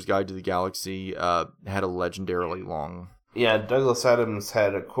Hitchhiker's Guide to the Galaxy had a legendarily long... Yeah, Douglas Adams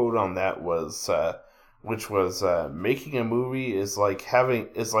had a quote on that which was making a movie is like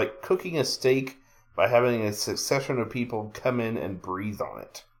cooking a steak by having a succession of people come in and breathe on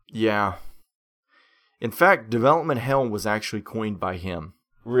it. Yeah. In fact, development hell was actually coined by him.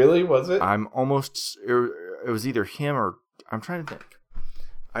 Really? Was it? It was either him or... I'm trying to think.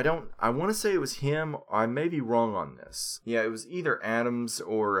 I want to say it was him. I may be wrong on this. Yeah, it was either Adams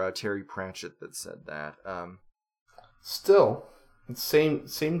or Terry Pratchett that said that. Still, it's same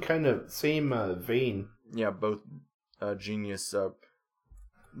vein. Yeah, both genius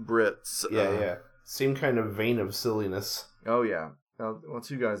Brits. Yeah. Same kind of vein of silliness. Oh yeah. Well,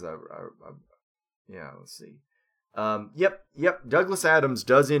 two guys. Yeah. Let's see. Yep. Douglas Adams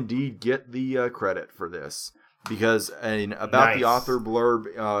does indeed get the credit for this because the author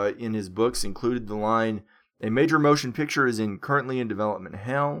blurb in his books included the line, "A major motion picture is currently in development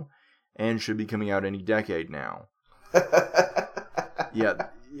hell and should be coming out any decade now." Yeah,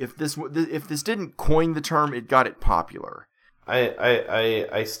 if this didn't coin the term, it got it popular.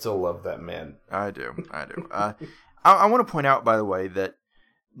 I still love that man. I do. I want to point out, by the way, that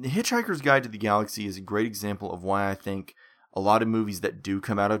The Hitchhiker's Guide to the Galaxy is a great example of why I think a lot of movies that do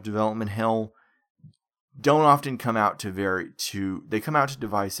come out of development hell don't often come out they come out to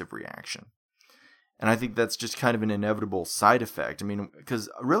divisive reaction. And I think that's just kind of an inevitable side effect. I mean, because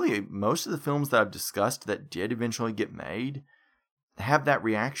really most of the films that I've discussed that did eventually get made have that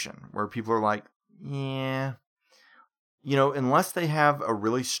reaction where people are like, yeah, unless they have a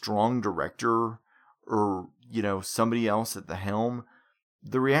really strong director or, somebody else at the helm,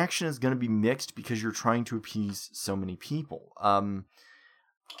 the reaction is going to be mixed because you're trying to appease so many people.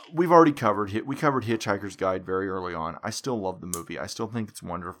 We've already covered we covered Hitchhiker's Guide very early on. I still love the movie. I still think it's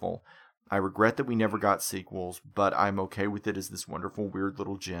wonderful. I regret that we never got sequels, but I'm okay with it as this wonderful, weird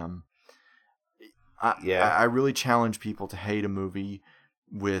little gem. I really challenge people to hate a movie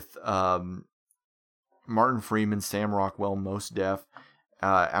with Martin Freeman, Sam Rockwell, Mos Def,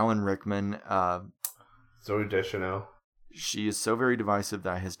 Alan Rickman. Zooey Deschanel. She is so very divisive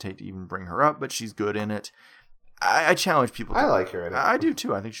that I hesitate to even bring her up, but she's good in it. I challenge people. I like her in it. I do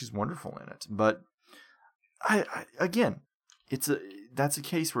too. I think she's wonderful in it. But again, that's a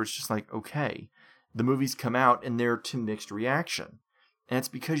case where it's just like, okay, the movies come out and they're to mixed reaction. And it's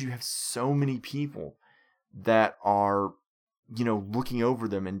because you have so many people that are, looking over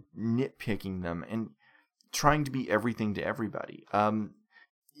them and nitpicking them and trying to be everything to everybody.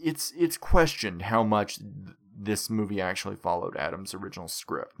 It's questioned how much this movie actually followed Adam's original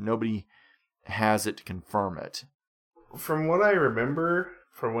script. Nobody has it to confirm it. From what I remember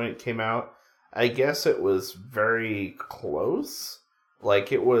from when it came out, I guess it was very close.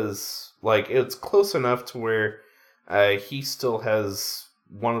 It's close enough to where he still has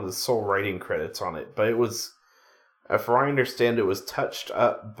one of the sole writing credits on it. But it was, if I understand, it was touched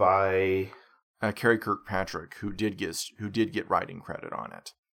up by Carrie Kirkpatrick, who did get writing credit on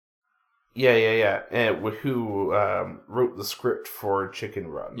it. Yeah. And who wrote the script for Chicken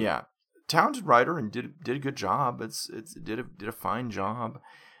Run? Yeah, talented writer and did a good job. Did a fine job.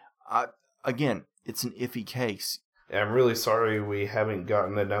 Again, it's an iffy case. I'm really sorry we haven't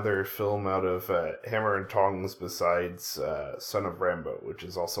gotten another film out of Hammer and Tongs besides Son of Rambo, which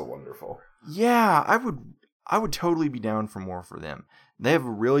is also wonderful. Yeah, I would totally be down for more for them. They have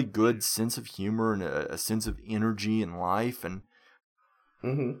a really good sense of humor and a sense of energy and life, and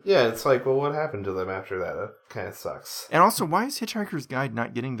yeah, it's like, well, what happened to them after that? That kind of sucks. And also, why is Hitchhiker's Guide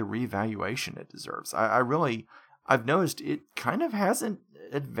not getting the reevaluation it deserves? I've noticed it kind of hasn't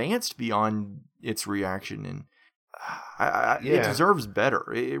advanced beyond its reaction, and it deserves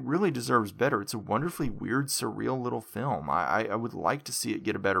better. It really deserves better. It's a wonderfully weird, surreal little film. I would like to see it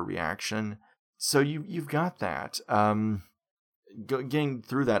get a better reaction. So you've got that. Getting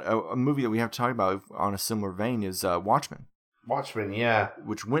through that, a movie that we have to talk about on a similar vein is Watchmen. Watchmen, yeah.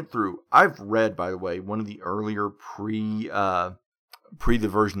 Which went through, I've read, by the way, one of the earlier pre the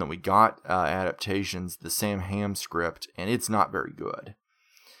version that we got adaptations, the Sam Hamm script, and it's not very good.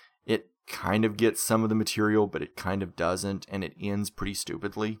 It kind of gets some of the material, but it kind of doesn't, and it ends pretty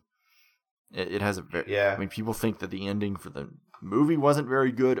stupidly. It has a very, I mean, people think that the ending for the movie wasn't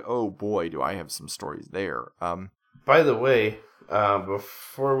very good. Oh boy, do I have some stories there. By the way,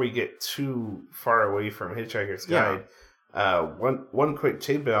 before we get too far away from Hitchhiker's Guide, one quick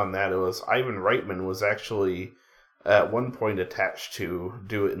tidbit on that, it was Ivan Reitman was actually at one point attached to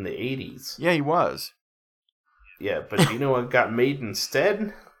do it in the 80s. Yeah, he was. Yeah, but do you know what got made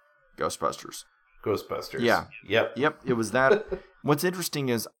instead? Ghostbusters. Yeah. Yep, it was that. What's interesting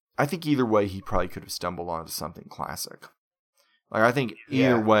is, I think either way, he probably could have stumbled onto something classic. Like, I think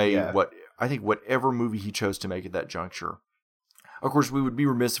either way, whatever movie he chose to make at that juncture. Of course, we would be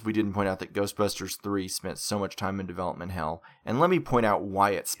remiss if we didn't point out that Ghostbusters 3 spent so much time in development hell. And let me point out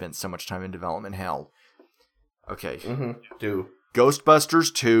why it spent so much time in development hell. Okay. Do.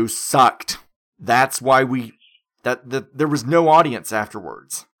 Ghostbusters 2 sucked. That's why there was no audience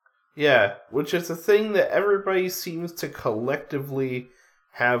afterwards. Yeah, which is a thing that everybody seems to collectively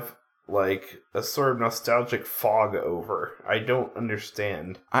have, like, a sort of nostalgic fog over. I don't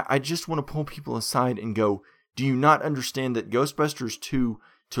understand. I just want to pull people aside and go, do you not understand that Ghostbusters 2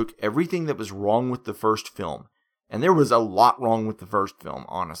 took everything that was wrong with the first film? And there was a lot wrong with the first film,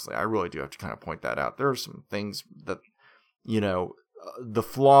 honestly. I really do have to kind of point that out. There are some things that, the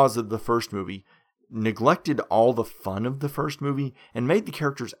flaws of the first movie, neglected all the fun of the first movie and made the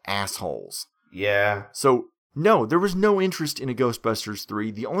characters assholes. Yeah. So, no, there was no interest in a Ghostbusters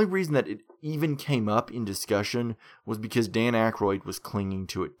 3. The only reason that it even came up in discussion was because Dan Aykroyd was clinging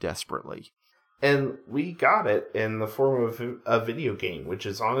to it desperately. And we got it in the form of a video game, which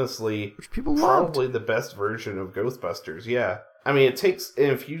is honestly people probably loved. The best version of Ghostbusters, yeah. I mean, it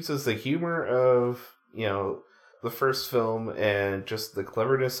infuses the humor of, the first film and just the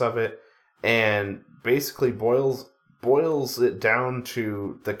cleverness of it, and basically boils it down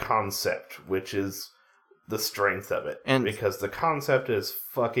to the concept, which is the strength of it. And because the concept is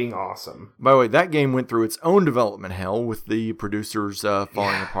fucking awesome. By the way, that game went through its own development hell with the producers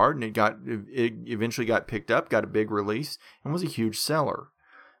falling apart, and it eventually got picked up, got a big release, and was a huge seller.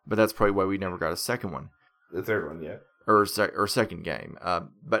 But that's probably why we never got a second one. The third one, yeah. Or second game.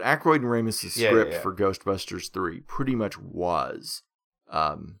 But Aykroyd and Ramis' script for Ghostbusters 3 pretty much was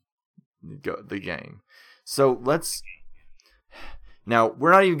the game. So now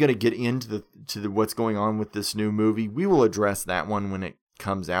we're not even going to get into what's going on with this new movie. We will address that one when it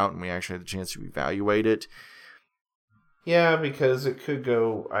comes out and we actually have the chance to evaluate it. Yeah, because it could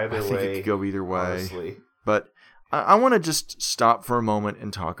go either way. I think it could go either way. Honestly. But I want to just stop for a moment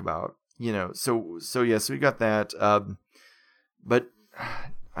and talk about, so we got that. But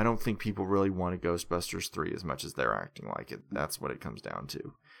I don't think people really want a Ghostbusters 3 as much as they're acting like it. That's what it comes down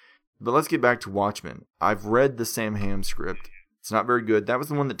to. But let's get back to Watchmen. I've read the Sam Hamm script. It's not very good. That was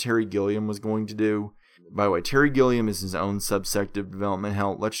the one that Terry Gilliam was going to do. By the way, Terry Gilliam is his own subsect of development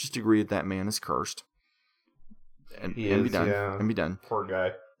hell. Let's just agree that man is cursed. And be done. Poor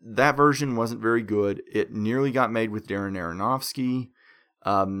guy. That version wasn't very good. It nearly got made with Darren Aronofsky.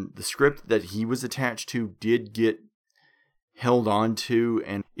 The script that he was attached to did get held on to,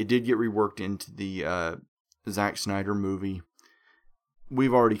 and it did get reworked into the Zack Snyder movie.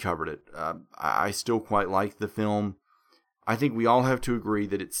 We've already covered it. I still quite like the film. I think we all have to agree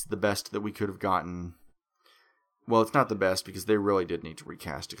that it's the best that we could have gotten. Well, it's not the best because they really did need to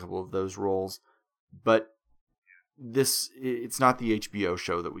recast a couple of those roles. But it's not the HBO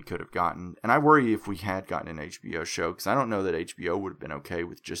show that we could have gotten. And I worry if we had gotten an HBO show, because I don't know that HBO would have been okay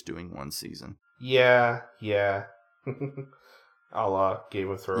with just doing one season. Yeah. A la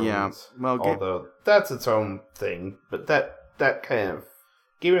Game of Thrones. Yeah, well, although that's its own thing. But that kind of...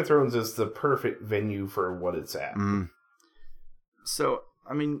 Game of Thrones is the perfect venue for what it's at. Mm. So,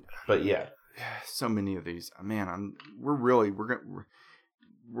 I mean... But yeah. So many of these. Man, we're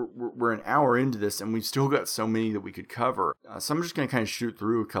an hour into this, and we've still got so many that we could cover. So I'm just going to kind of shoot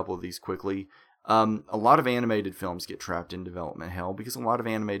through a couple of these quickly. A lot of animated films get trapped in development hell because a lot of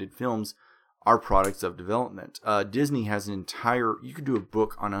animated films are products of development. Disney has an entire... You could do a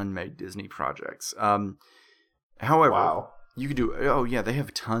book on unmade Disney projects. However, wow. You could do... Oh, yeah, they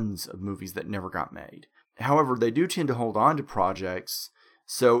have tons of movies that never got made. However, they do tend to hold on to projects...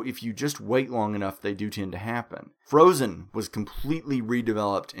 So if you just wait long enough, they do tend to happen. Frozen was completely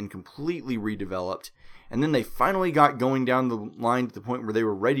redeveloped, and then they finally got going down the line to the point where they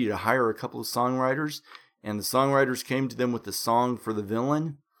were ready to hire a couple of songwriters, and the songwriters came to them with the song for the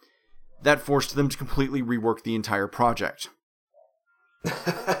villain. That forced them to completely rework the entire project.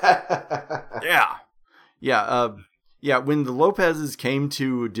 Yeah. When the Lopez's came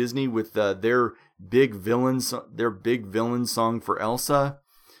to Disney with their big villain song for Elsa,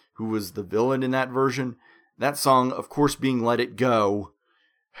 who was the villain in that version, that song, of course, being Let It Go,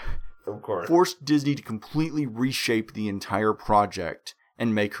 of course, forced Disney to completely reshape the entire project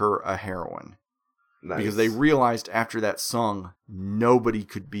and make her a heroine. Nice. Because they realized after that song, nobody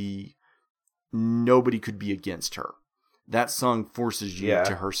could be against her. That song forces you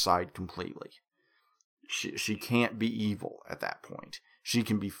to her side completely. She can't be evil at that point. She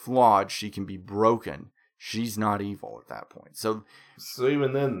can be flawed. She can be broken. She's not evil at that point. So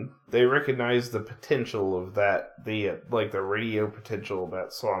even then, they recognized the potential of that, the radio potential of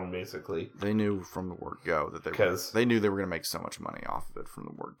that song, basically. They knew from the word go that they knew they were going to make so much money off of it from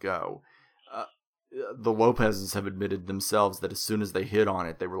the word go. The Lopez's have admitted themselves that as soon as they hit on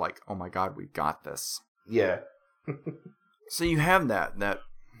it, they were like, "Oh my God, we've got this." Yeah. So you have that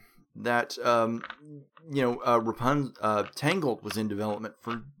Tangled was in development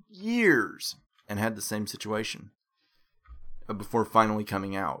for years and had the same situation before finally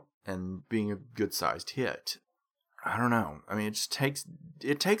coming out and being a good-sized hit. I don't know. I mean,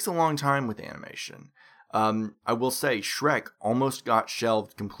 it takes a long time with animation. I will say Shrek almost got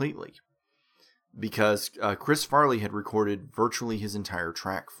shelved completely because Chris Farley had recorded virtually his entire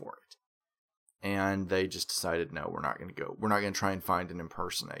track for it. And they just decided, no, we're not going to try and find an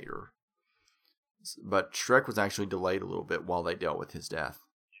impersonator. But Shrek was actually delayed a little bit while they dealt with his death.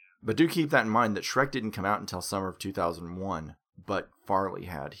 But do keep that in mind that Shrek didn't come out until summer of 2001, but Farley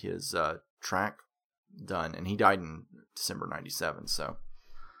had his track done, and he died in December 97, so.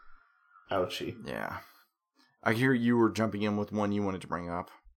 Ouchie. Yeah. I hear you were jumping in with one you wanted to bring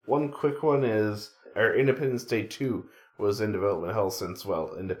up. One quick one is, Independence Day 2 was in development hell since,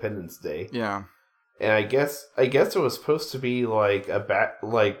 Independence Day. Yeah. And I guess it was supposed to be it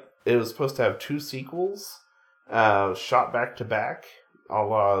was supposed to have two sequels, shot back to back, a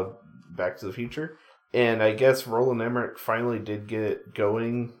la Back to the Future. And I guess Roland Emmerich finally did get it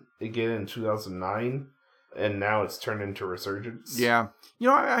going again in 2009, and now it's turned into Resurgence. Yeah.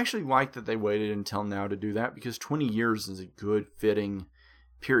 I actually like that they waited until now to do that, because 20 years is a good fitting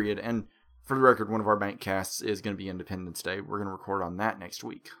period. And for the record, one of our bank casts is going to be Independence Day. We're going to record on that next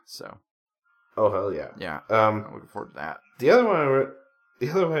week. So. Oh, hell yeah. Yeah. I'm looking forward to that. The other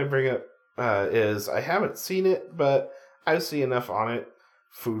one I bring up is, I haven't seen it, but I see enough on it.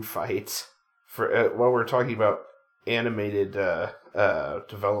 food fight for while we're talking about animated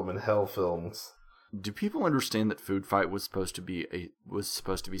development hell films. Do people understand that Food Fight was supposed to be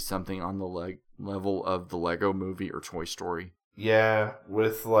something on the level of the Lego Movie or Toy Story? Yeah,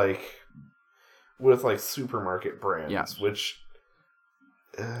 with supermarket brands, Yeah. which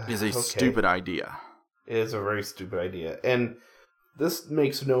Is a stupid idea. It is a very stupid idea, and this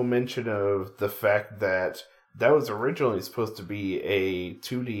makes no mention of the fact that was originally supposed to be a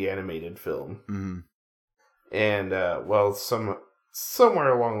 2D animated film, and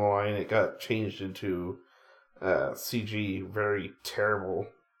somewhere along the line it got changed into CG. Very terrible,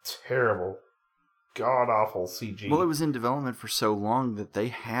 god awful CG. Well, it was in development for so long that they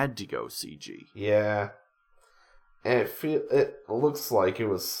had to go CG. Yeah. And it looks like it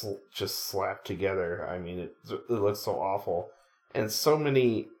was just slapped together. I mean, it looks so awful, and so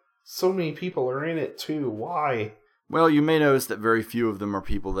many people are in it too. Why? Well, you may notice that very few of them are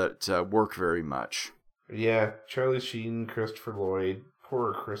people that work very much. Yeah, Charlie Sheen, Christopher Lloyd,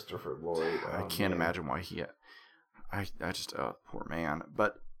 poor Christopher Lloyd. I can't imagine why he. I just poor man.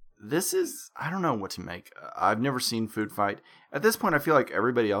 But this is, I don't know what to make. I've never seen Food Fight. At this point, I feel like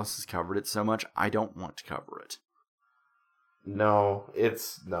everybody else has covered it so much. I don't want to cover it.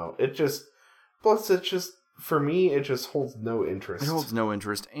 Plus it just, for me, it just holds no interest. It holds no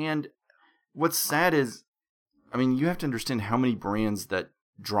interest. And what's sad is, I mean, you have to understand how many brands that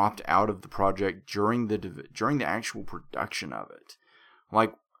dropped out of the project during the actual production of it.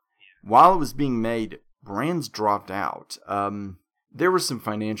 Like, while it was being made, brands dropped out. There was some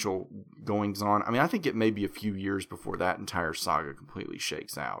financial goings on. I mean, I think it may be a few years before that entire saga completely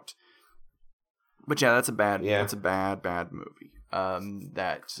shakes out. But yeah, that's a bad movie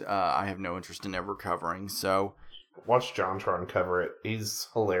that I have no interest in ever covering. So watch JonTron cover it. He's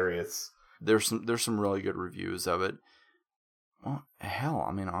hilarious. There's some really good reviews of it. Well, hell,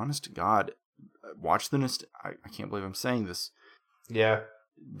 I mean, honest to God, watch the I can't believe I'm saying this. Yeah,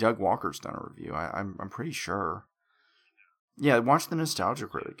 Doug Walker's done a review. I'm pretty sure. Yeah, watch the Nostalgia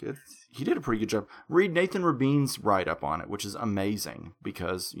Critic. He did a pretty good job. Read Nathan Rabine's write-up on it, which is amazing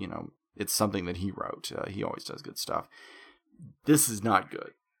because, you know, it's something that he wrote. He always does good stuff. This is not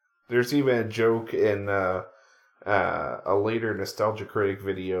good. There's even a joke in a later Nostalgia Critic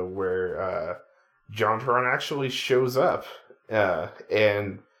video where JonTron actually shows up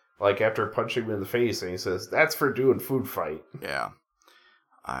and, like, after punching him in the face, and he says, "That's for doing Food Fight." Yeah.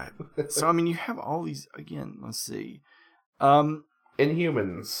 So, I mean, you have all these, again, let's see.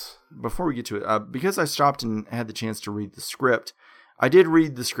 Inhumans. Before we get to it, because I stopped and had the chance to read the script, I did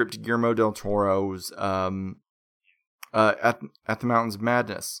read the script to Guillermo del Toro's At the Mountains of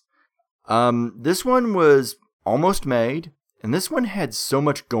Madness. This one was almost made, and this one had so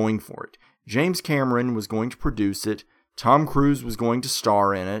much going for it. James Cameron was going to produce it. Tom Cruise was going to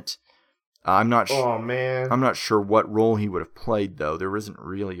star in it. I'm not sure what role he would have played, though. There isn't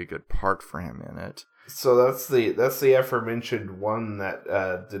really a good part for him in it. So that's the aforementioned one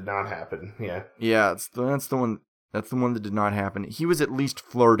that did not happen. Yeah. Yeah, that's the one. That's the one that did not happen. He was at least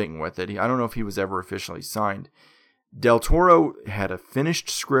flirting with it. I don't know if he was ever officially signed. Del Toro had a finished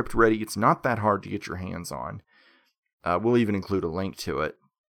script ready. It's not that hard to get your hands on. We'll even include a link to it.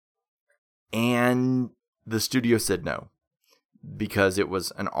 And the studio said no, because it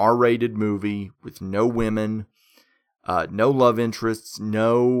was an R-rated movie with no women, no love interests,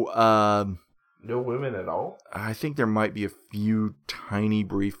 no women at all. I think there might be a few tiny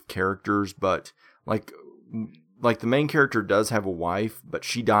brief characters, but like the main character does have a wife, but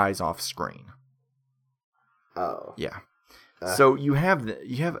she dies off screen. Oh. Yeah. So you have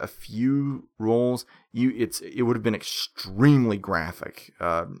a few roles. It would have been extremely graphic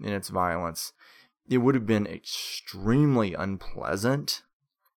in its violence. It would have been extremely unpleasant,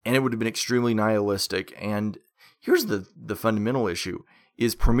 and it would have been extremely nihilistic. And here's the fundamental issue: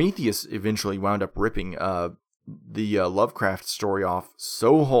 is Prometheus eventually wound up ripping the Lovecraft story off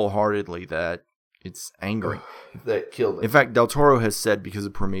so wholeheartedly that it's angering. That killed it. In fact, Del Toro has said because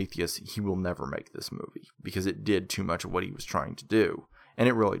of Prometheus, he will never make this movie because it did too much of what he was trying to do. And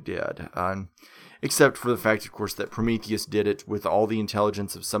it really did. Except for the fact, of course, that Prometheus did it with all the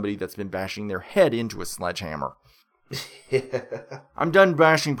intelligence of somebody that's been bashing their head into a sledgehammer. Yeah. I'm done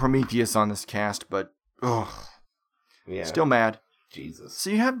bashing Prometheus on this cast, but yeah. Still mad. Jesus. So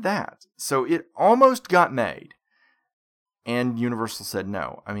you have that. So it almost got made. And Universal said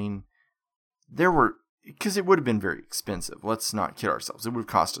no. I mean, because it would have been very expensive. Let's not kid ourselves. It would have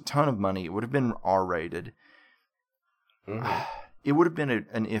cost a ton of money. It would have been R-rated. Mm-hmm. It would have been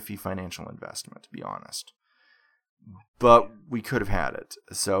an iffy financial investment, to be honest. But we could have had it.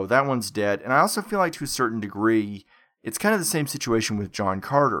 So that one's dead. And I also feel like to a certain degree, It's kind of the same situation with John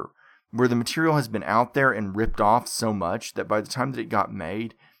Carter, where the material has been out there and ripped off so much that by the time that it got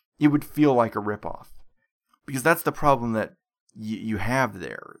made, it would feel like a ripoff. Because that's the problem that you have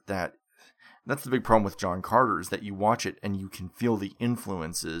there. That's the big problem with John Carter, is that you watch it and you can feel the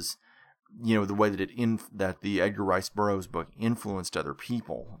influences, the way that that the Edgar Rice Burroughs book influenced other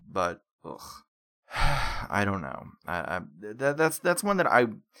people. But I don't know. That's one that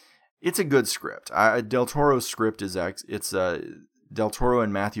it's a good script. Del Toro's script is it's Del Toro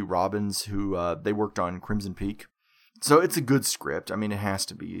and Matthew Robbins, who they worked on Crimson Peak. So it's a good script. I mean, it has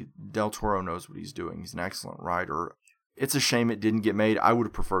to be. Del Toro knows what he's doing. He's an excellent writer. It's a shame it didn't get made. I would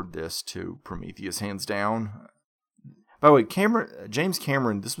have preferred this to Prometheus, hands down. By the way, James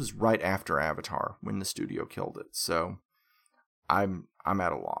Cameron, this was right after Avatar when the studio killed it. So I'm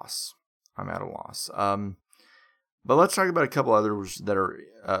at a loss. But let's talk about a couple others that are.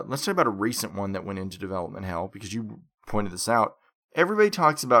 Let's talk about a recent one that went into development hell, because you pointed this out. Everybody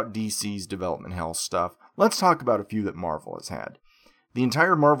talks about DC's development hell stuff. Let's talk about a few that Marvel has had. The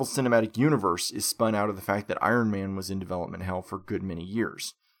entire Marvel Cinematic Universe is spun out of the fact that Iron Man was in development hell for a good many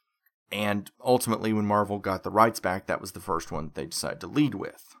years. And ultimately, when Marvel got the rights back, that was the first one they decided to lead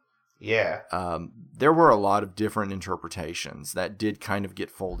with. Yeah. There were a lot of different interpretations that did kind of get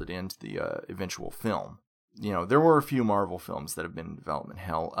folded into the eventual film. There were a few Marvel films that have been in development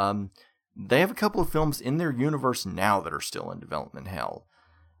hell. They have a couple of films in their universe now that are still in development hell.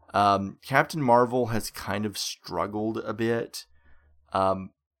 Captain Marvel has kind of struggled a bit.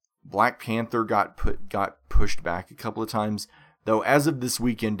 Black Panther got pushed back a couple of times, though as of this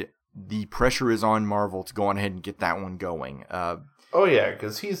weekend, the pressure is on Marvel to go on ahead and get that one going. Oh yeah,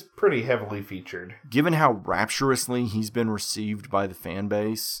 because he's pretty heavily featured. Given how rapturously he's been received by the fan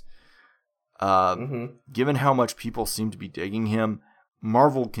base, given how much people seem to be digging him,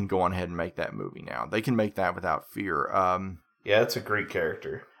 Marvel can go on ahead and make that movie now. They can make that without fear. Yeah, it's a great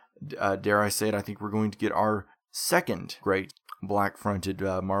character. Dare I say it, I think we're going to get our second great black-fronted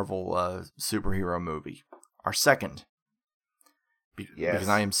Marvel superhero movie. Our second. Yes. Because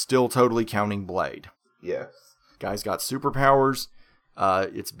I am still totally counting Blade. Yes. Guy's got superpowers.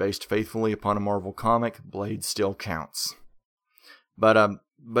 It's based faithfully upon a Marvel comic. Blade still counts. But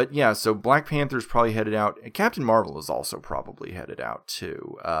yeah, so Black Panther's probably headed out. Captain Marvel is also probably headed out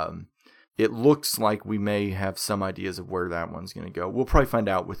too. It looks like we may have some ideas of where that one's going to go. We'll probably find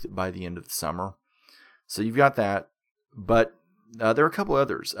out by the end of the summer. So you've got that. But there are a couple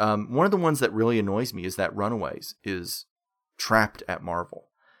others. One of the ones that really annoys me is that Runaways is trapped at Marvel.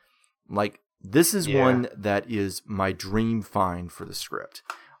 This is one that is my dream find for the script.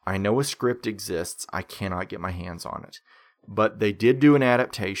 I know a script exists. I cannot get my hands on it. But they did do an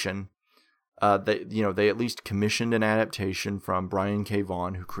adaptation. They at least commissioned an adaptation from Brian K.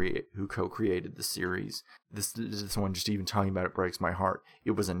 Vaughan, who co-created the series. This one, just even talking about it breaks my heart.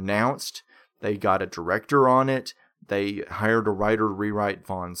 It was announced. They got a director on it. They hired a writer to rewrite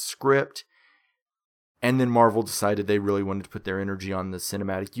Vaughn's script. And then Marvel decided they really wanted to put their energy on the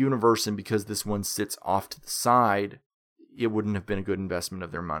cinematic universe, and because this one sits off to the side, it wouldn't have been a good investment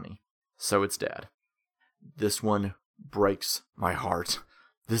of their money. So it's dead. This one breaks my heart.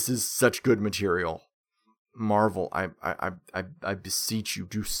 This is such good material. Marvel, I beseech you,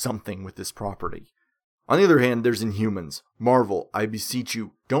 do something with this property. On the other hand, there's Inhumans. Marvel, I beseech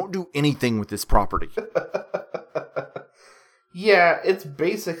you, don't do anything with this property. Yeah, it's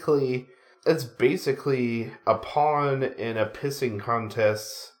basically a pawn in a pissing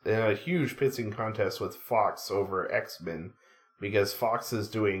contest, in a huge pissing contest with Fox over X-Men, because Fox is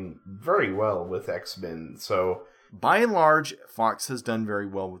doing very well with X-Men. So by and large, Fox has done very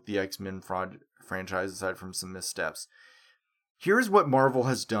well with the X-Men franchise, aside from some missteps. Here's what Marvel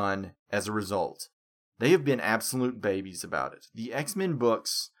has done as a result. They have been absolute babies about it. The X-Men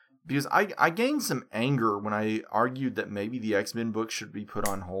books, because I gained some anger when I argued that maybe the X-Men books should be put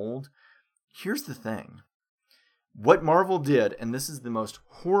on hold. Here's the thing. What Marvel did, and this is the most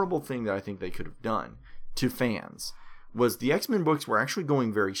horrible thing that I think they could have done to fans, was the X-Men books were actually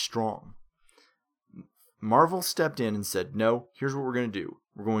going very strong. Marvel stepped in and said, no, here's what we're going to do.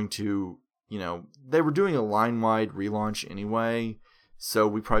 We're going to, they were doing a line-wide relaunch anyway, so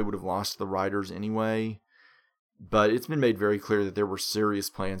we probably would have lost the writers anyway. But it's been made very clear that there were serious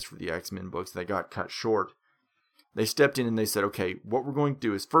plans for the X-Men books that got cut short. They stepped in and they said, okay, what we're going to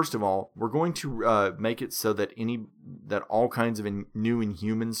do is, first of all, we're going to make it so that all kinds of new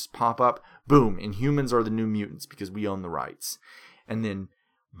Inhumans pop up. Boom, Inhumans are the new mutants because we own the rights. And then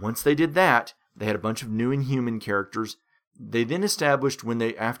once they did that, they had a bunch of new Inhuman characters. They then established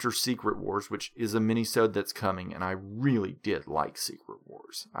after Secret Wars, which is a minisode that's coming, and I really did like Secret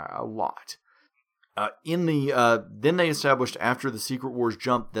Wars a lot. Then they established after the Secret Wars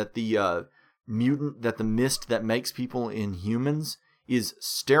jump that the mist that makes people Inhumans is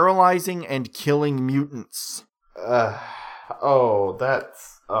sterilizing and killing mutants.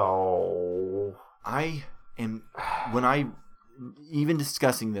 Even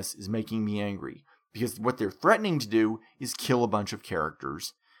discussing this is making me angry, because what they're threatening to do is kill a bunch of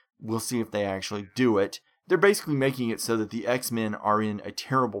characters. We'll see if they actually do it. They're basically making it so that the X-Men are in a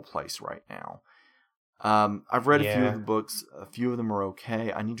terrible place right now. I've read a few of the books. A few of them are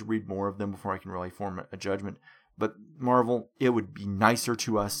okay. I need to read more of them before I can really form a judgment. But Marvel, it would be nicer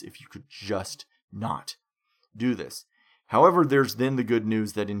to us if you could just not do this. However, there's then the good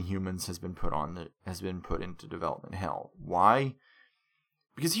news that Inhumans has been put into development hell. Why?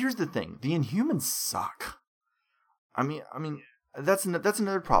 Because here's the thing: the Inhumans suck. I mean, that's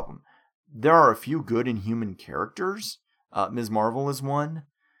another problem. There are a few good Inhuman characters. Ms. Marvel is one,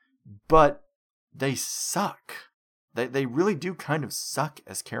 but they suck. They really do kind of suck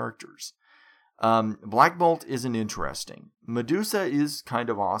as characters. Black Bolt isn't interesting. Medusa is kind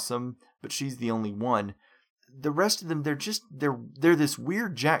of awesome, but she's the only one. The rest of them, they're this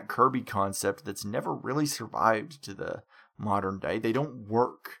weird Jack Kirby concept that's never really survived to the modern day. They don't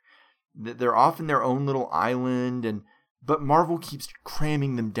work. They're off in their own little island, but Marvel keeps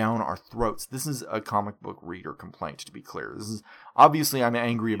cramming them down our throats. This is a comic book reader complaint, to be clear. This is obviously I'm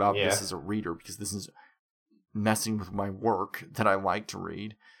angry about this as a reader, because this is messing with my work that I like to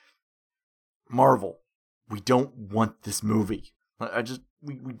read. Marvel, we don't want this movie.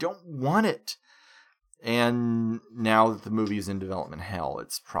 We don't want it. And now that the movie is in development hell,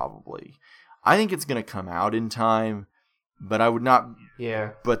 I think it's going to come out in time, but I would not.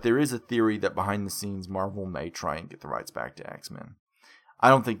 Yeah. But there is a theory that behind the scenes, Marvel may try and get the rights back to X-Men. I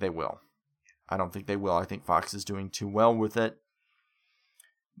don't think they will. I think Fox is doing too well with it.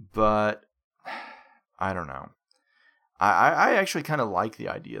 But I don't know. I actually kind of like the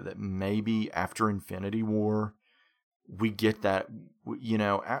idea that maybe after Infinity War, we get that,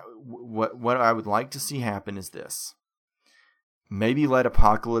 what I would like to see happen is this. Maybe let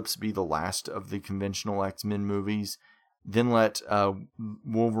Apocalypse be the last of the conventional X-Men movies. Then let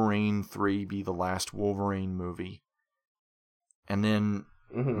Wolverine 3 be the last Wolverine movie. And then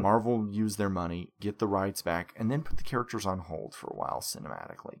Marvel use their money, get the rights back, and then put the characters on hold for a while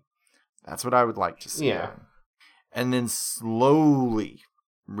cinematically. That's what I would like to see. Yeah. And then slowly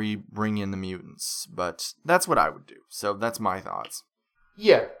bring in the mutants. But that's what I would do. So that's my thoughts.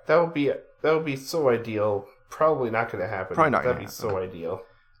 Yeah, that would be so ideal. Probably not going to happen. That'd be so ideal.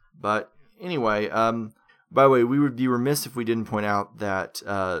 But anyway, by the way, we would be remiss if we didn't point out that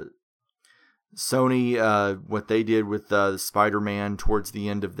Sony, what they did with Spider-Man towards the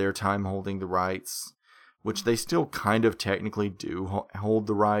end of their time holding the rights, which they still kind of technically do hold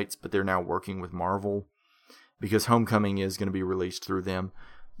the rights, but they're now working with Marvel because Homecoming is going to be released through them.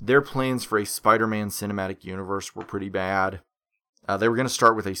 Their plans for a Spider-Man cinematic universe were pretty bad. They were going to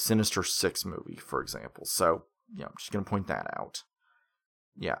start with a Sinister Six movie, for example. So, I'm just going to point that out.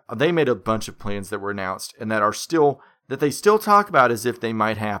 Yeah, they made a bunch of plans that were announced and that they still talk about as if they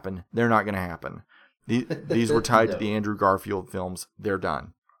might happen. They're not going to happen. These were tied to the Andrew Garfield films. They're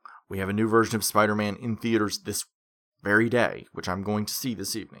done. We have a new version of Spider-Man in theaters this very day, which I'm going to see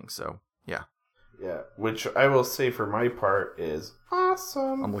this evening. So, yeah. Yeah, which I will say for my part is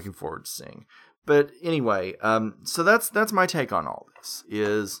awesome. I'm looking forward to seeing. But anyway, so that's my take on all this.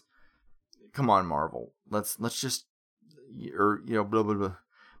 Is come on, Marvel. Let's just blah blah blah.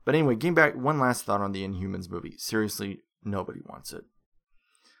 But anyway, getting back, one last thought on the Inhumans movie. Seriously, nobody wants it.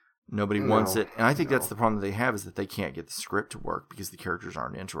 Nobody wants it, and I think that's the problem that they have, is that they can't get the script to work because the characters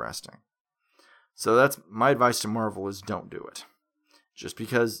aren't interesting. So that's my advice to Marvel: is don't do it. Just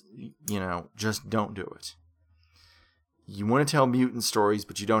because, just don't do it. You want to tell mutant stories,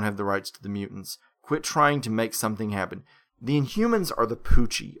 but you don't have the rights to the mutants. Quit trying to make something happen. The Inhumans are the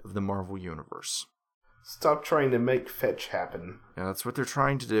Poochie of the Marvel Universe. Stop trying to make fetch happen. Yeah, that's what they're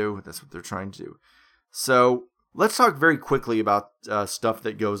trying to do. So, let's talk very quickly about stuff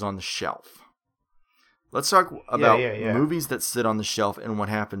that goes on the shelf. Let's talk about movies that sit on the shelf and what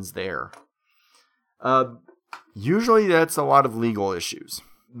happens there. Usually that's a lot of legal issues.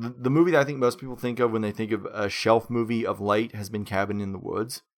 The movie that I think most people think of when they think of a shelf movie of late has been Cabin in the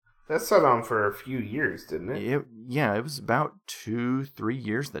Woods. That sat on for a few years, didn't it? It was about 2-3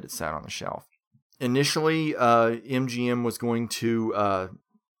 years that it sat on the shelf. Initially, MGM was going to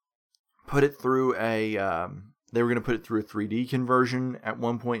put it through they were going to put it through a 3D conversion at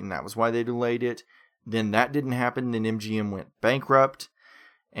one point, and that was why they delayed it. Then that didn't happen. Then MGM went bankrupt,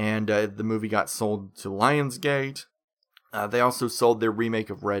 and the movie got sold to Lionsgate. They also sold their remake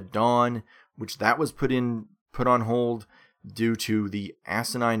of Red Dawn, which that was put on hold due to the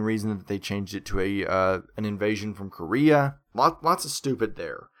asinine reason that they changed it to an invasion from Korea. Lots of stupid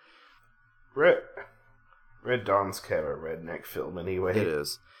there. Red Dawn's kind of a redneck film anyway. It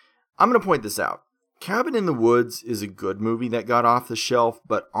is. I'm going to point this out. Cabin in the Woods is a good movie that got off the shelf,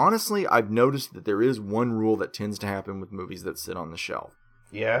 but honestly, I've noticed that there is one rule that tends to happen with movies that sit on the shelf.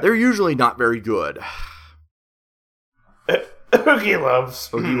 Yeah? They're usually not very good. Oogie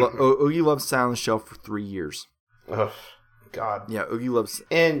Loves. Oogie Loves sat on the shelf for 3 years. Oh, God. Yeah, Oogie Loves...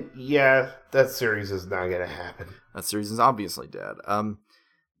 And, yeah, that series is not going to happen. That series is obviously dead.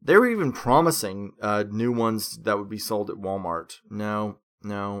 They were even promising new ones that would be sold at Walmart. No.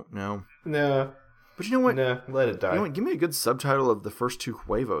 But you know what? No, let it die. You know what? Give me a good subtitle of the first 2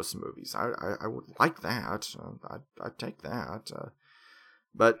 Huevos movies. I would like that. I'd take that.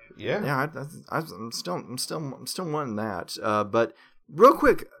 But yeah, I'm still wanting that. But real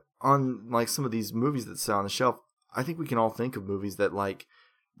quick on like some of these movies that sit on the shelf, I think we can all think of movies that like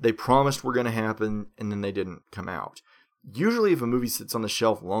they promised were going to happen and then they didn't come out. Usually, if a movie sits on the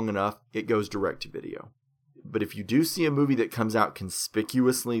shelf long enough, it goes direct to video. But if you do see a movie that comes out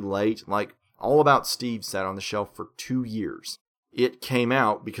conspicuously late, like All About Steve sat on the shelf for 2 years. It came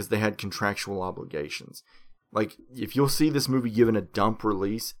out because they had contractual obligations. Like, if you'll see this movie given a dump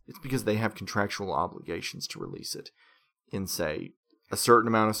release, it's because they have contractual obligations to release it in, say, a certain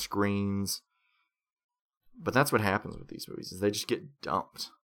amount of screens. But that's what happens with these movies, is they just get dumped.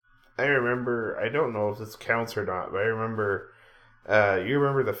 I remember, I don't know if this counts or not, but I remember, you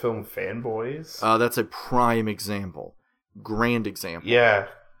remember the film Fanboys? That's a prime example. Grand example. Yeah.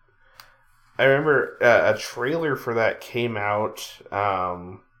 I remember a trailer for that came out,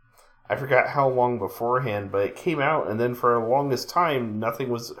 I forgot how long beforehand, but it came out, and then for the longest time, nothing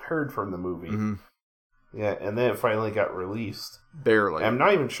was heard from the movie. Mm-hmm. Yeah, and then it finally got released. Barely. I'm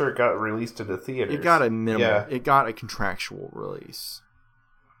not even sure it got released into theaters. It got a minimal. Yeah. It got a contractual release.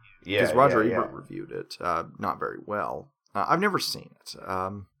 Yeah, because Roger Ebert reviewed it, not very well. I've never seen it. I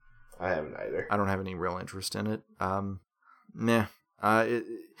haven't either. I don't have any real interest in it. Nah. You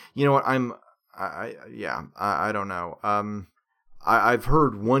know what? I don't know. I've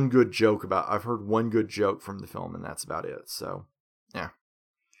heard one good joke from the film, and that's about it. So, yeah.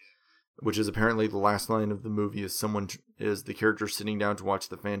 Which is apparently the last line of the movie is the character sitting down to watch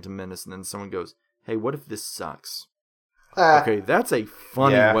The Phantom Menace, and then someone goes, "Hey, what if this sucks?" Okay, that's a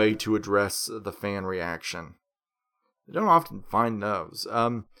funny way to address the fan reaction. I don't often find those.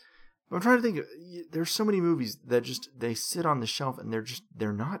 I'm trying to think. There's so many movies that they sit on the shelf and they're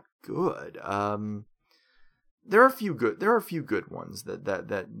not good. There are a few good ones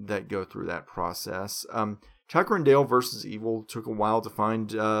that go through that process. Tucker and Dale versus Evil took a while to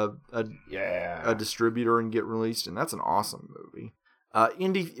find a distributor and get released, and that's an awesome movie.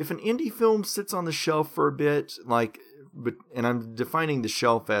 If an indie film sits on the shelf for a bit, and I'm defining the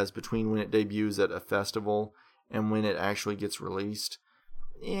shelf as between when it debuts at a festival and when it actually gets released,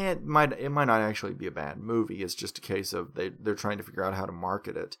 it might not actually be a bad movie. It's just a case of they're trying to figure out how to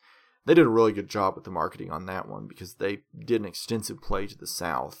market it. They did a really good job with the marketing on that one because they did an extensive play to the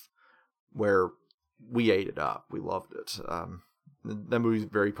South where we ate it up. We loved it. That movie's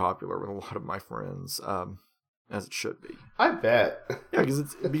very popular with a lot of my friends, as it should be. I bet. Yeah,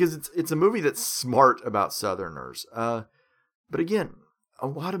 because it's a movie that's smart about Southerners. But again, a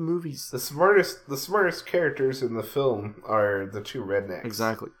lot of movies. The smartest characters in the film are the 2 rednecks.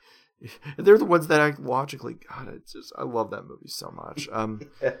 Exactly. They're the ones that act logically. God, I love that movie so much.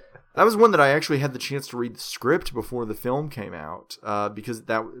 That was one that I actually had the chance to read the script before the film came out, because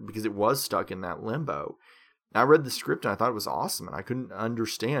it was stuck in that limbo. I read the script and I thought it was awesome, and I couldn't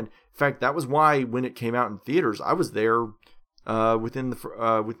understand. In fact, that was why when it came out in theaters, I was there within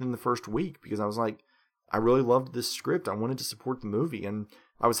the first week, because I was like, I really loved this script. I wanted to support the movie, and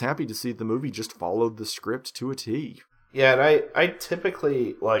I was happy to see the movie just followed the script to a T. Yeah, and I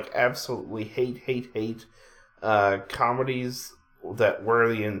typically absolutely hate comedies where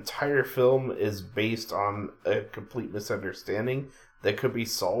the entire film is based on a complete misunderstanding that could be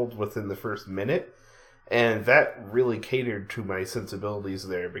solved within the first minute. And that really catered to my sensibilities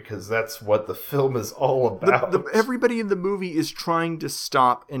there, because that's what the film is all about. Everybody in the movie is trying to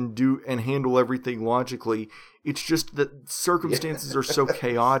stop and handle everything logically. It's just that circumstances are so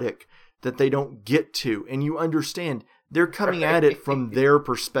chaotic that they don't get to. And you understand, they're coming at it from their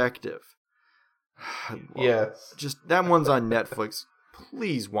perspective. Yes. Just that one's on Netflix.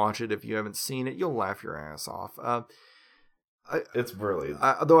 Please watch it if you haven't seen it. You'll laugh your ass off. It's brilliant.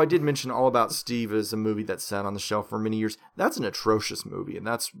 Though I did mention All About Steve as a movie that sat on the shelf for many years. That's an atrocious movie, and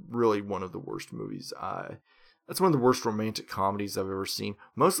that's really one of the worst movies. That's one of the worst romantic comedies I've ever seen.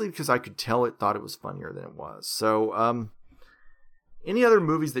 Mostly because I could tell it thought it was funnier than it was. So, any other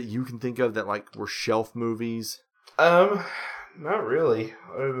movies that you can think of that like were shelf movies? Not really.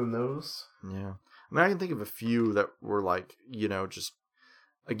 Other than those. Yeah. I mean, I can think of a few that were like, just,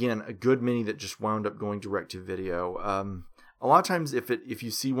 again, a good many that just wound up going direct to video. A lot of times if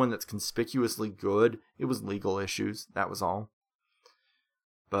you see one that's conspicuously good, it was legal issues. That was all.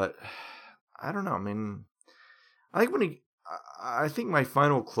 But I don't know. I mean, I think my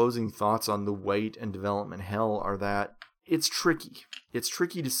final closing thoughts on The Wait and Development Hell are that it's tricky. It's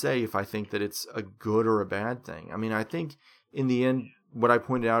tricky to say if I think that it's a good or a bad thing. I mean, I think in the end, what I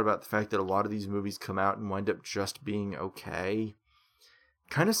pointed out about the fact that a lot of these movies come out and wind up just being okay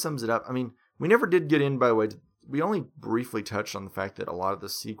kind of sums it up. I mean, we never did get in, by the way, we only briefly touched on the fact that a lot of the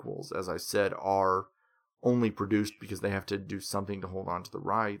sequels, as I said, are only produced because they have to do something to hold on to the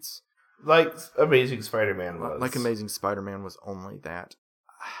rights. Like Amazing Spider-Man was. Like Amazing Spider-Man was only that.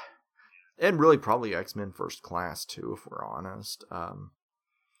 And really probably X-Men First Class, too, if we're honest.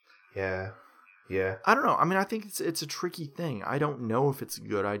 Yeah. I don't know. I mean, I think it's a tricky thing. I don't know if it's a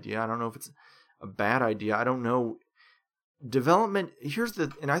good idea. I don't know if it's a bad idea. I don't know. Development,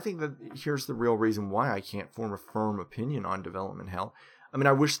 and I think that here's the real reason why I can't form a firm opinion on Development Hell. I mean,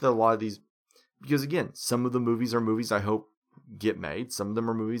 I wish that a lot of these, because again, some of the movies are movies I hope get made. Some of them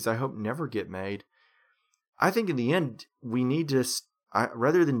are movies I hope never get made. I think in the end, we need to,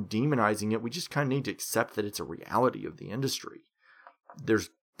 rather than demonizing it, we just kind of need to accept that it's a reality of the industry. There's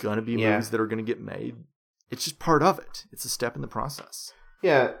going to be movies that are going to get made. It's just part of it. It's a step in the process.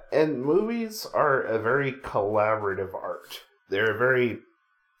 Yeah, and movies are a very collaborative art. They're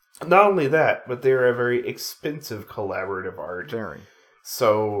not only that, but they're a very expensive collaborative art. Very.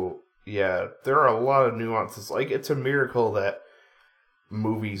 So, yeah, there are a lot of nuances. Like, it's a miracle that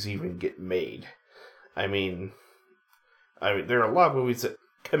movies even get made. I mean, there are a lot of movies that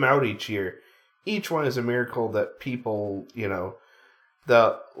come out each year. Each one is a miracle that people,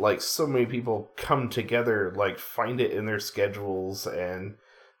 that like so many people come together, like find it in their schedules and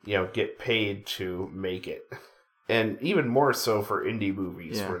get paid to make it. And even more so for indie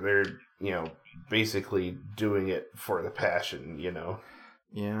movies where they're basically doing it for the passion. Yeah,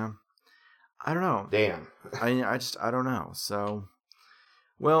 I don't know. Damn. I don't know. So,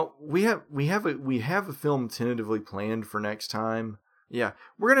 well, we have a film tentatively planned for next time. Yeah,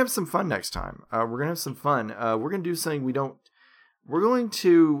 we're gonna have some fun next time. We're gonna have some fun. We're gonna do something we've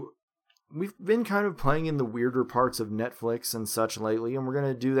been kind of playing in the weirder parts of Netflix and such lately, and we're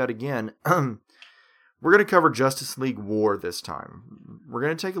going to do that again. We're going to cover Justice League War this time. We're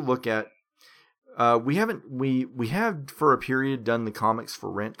going to take a look at, we have for a period done the Comics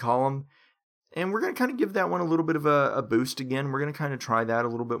for Rent column, and we're going to kind of give that one a little bit of a boost again. We're going to kind of try that a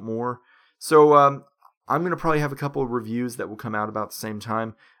little bit more. So I'm going to probably have a couple of reviews that will come out about the same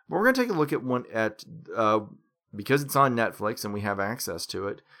time, but we're going to take a look at one because it's on Netflix and we have access to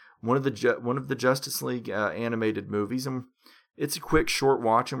it, one of the Justice League animated movies, and it's a quick short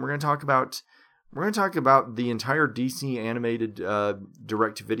watch, and we're going to talk about the entire DC animated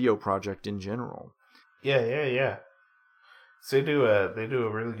direct to video project in general. Yeah. So they do a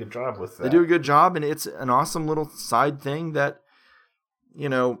really good job with that. They do a good job, and it's an awesome little side thing that we're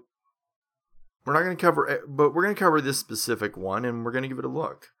not going to cover, but we're going to cover this specific one, and we're going to give it a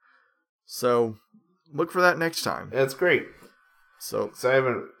look. So look for that next time. It's great. So I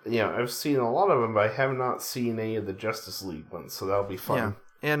haven't, I've seen a lot of them, but I have not seen any of the Justice League ones, so that'll be fun. Yeah,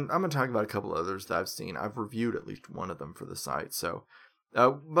 and I'm going to talk about a couple others that I've seen. I've reviewed at least one of them for the site. So,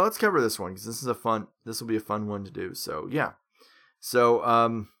 but let's cover this one because this will be a fun one to do. So, yeah.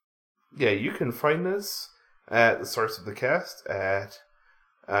 So, you can find us at the source of the cast at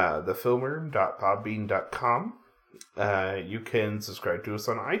thefilmroom.podbean.com. You can subscribe to us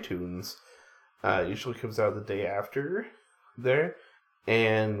on iTunes. Usually comes out the day after there,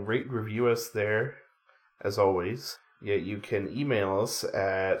 and rate and review us there as always. You can email us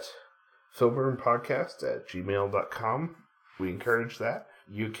at filmroompodcast@gmail.com. We encourage that.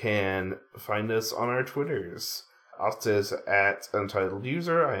 You can find us on our Twitters. Asta is at Untitled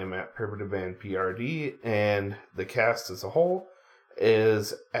User. I am at PermanentManPRD, and the cast as a whole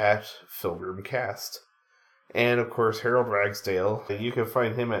is at FilmRoomCast. And of course, Harold Ragsdale. You can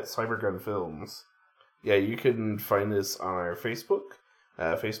find him at Cybergun Films. Yeah, you can find us on our Facebook,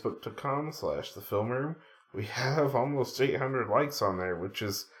 facebook.com/thefilmroom. We have almost 800 likes on there, which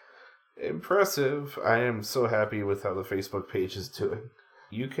is impressive. I am so happy with how the Facebook page is doing.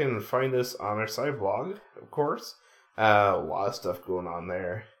 You can find us on our side blog, of course. A lot of stuff going on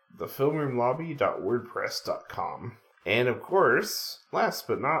there. Thefilmroomlobby.wordpress.com. And of course, last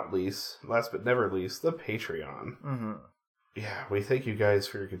but never least, the Patreon. Mm-hmm. Yeah, we thank you guys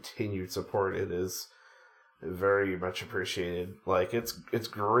for your continued support. It is very much appreciated. Like, it's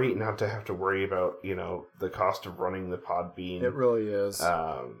great not to have to worry about, you know, the cost of running the Podbean. It really is.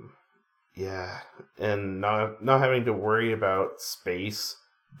 Yeah, and not having to worry about space.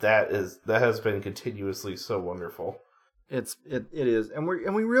 That has been continuously so wonderful. It is, and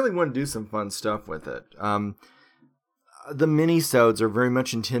we really want to do some fun stuff with it. The mini-sodes are very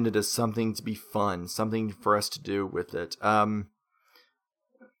much intended as something to be fun, something for us to do with it.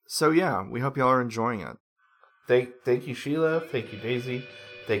 So yeah, we hope y'all are enjoying it. Thank you, Sheila. Thank you, Daisy.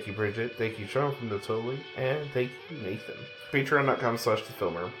 Thank you, Bridget. Thank you, Sean from the Totally. And thank you, Nathan.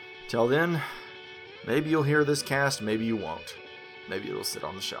 Patreon.com/thefilmer. Till then, maybe you'll hear this cast, maybe you won't. Maybe it'll sit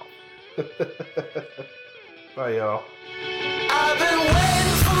on the shelf. Bye, y'all. I've been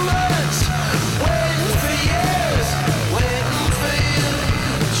waiting for months, waiting for years, waiting for you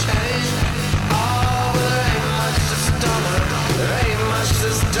to change. Oh, there ain't much that's dumber, there ain't much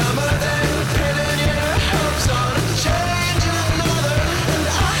that's dumber than pinning your hopes on a change in another. And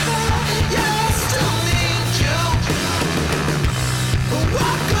yeah, I still need you. But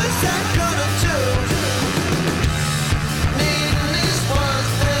what good's that gonna do? Needing is one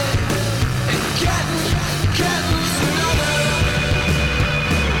thing, and getting's another.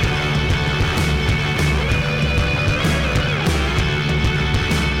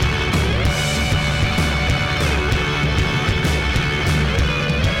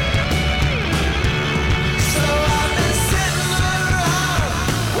 So I've been sitting around,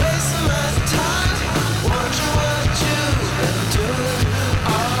 wasting my time, wondering what you've been doing.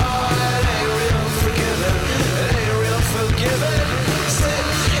 Oh, it ain't real forgiving, it ain't real forgiving.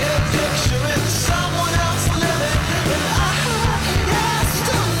 Sitting here picturing someone else living, and yeah, I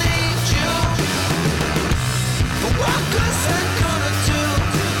still need you. But what good's that gonna do?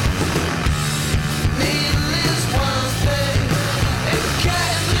 Needing is one thing, and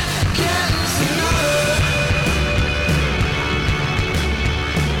getting's another.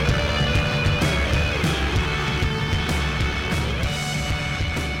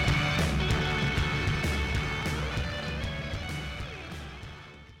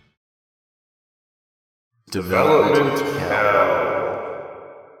 Development Hell.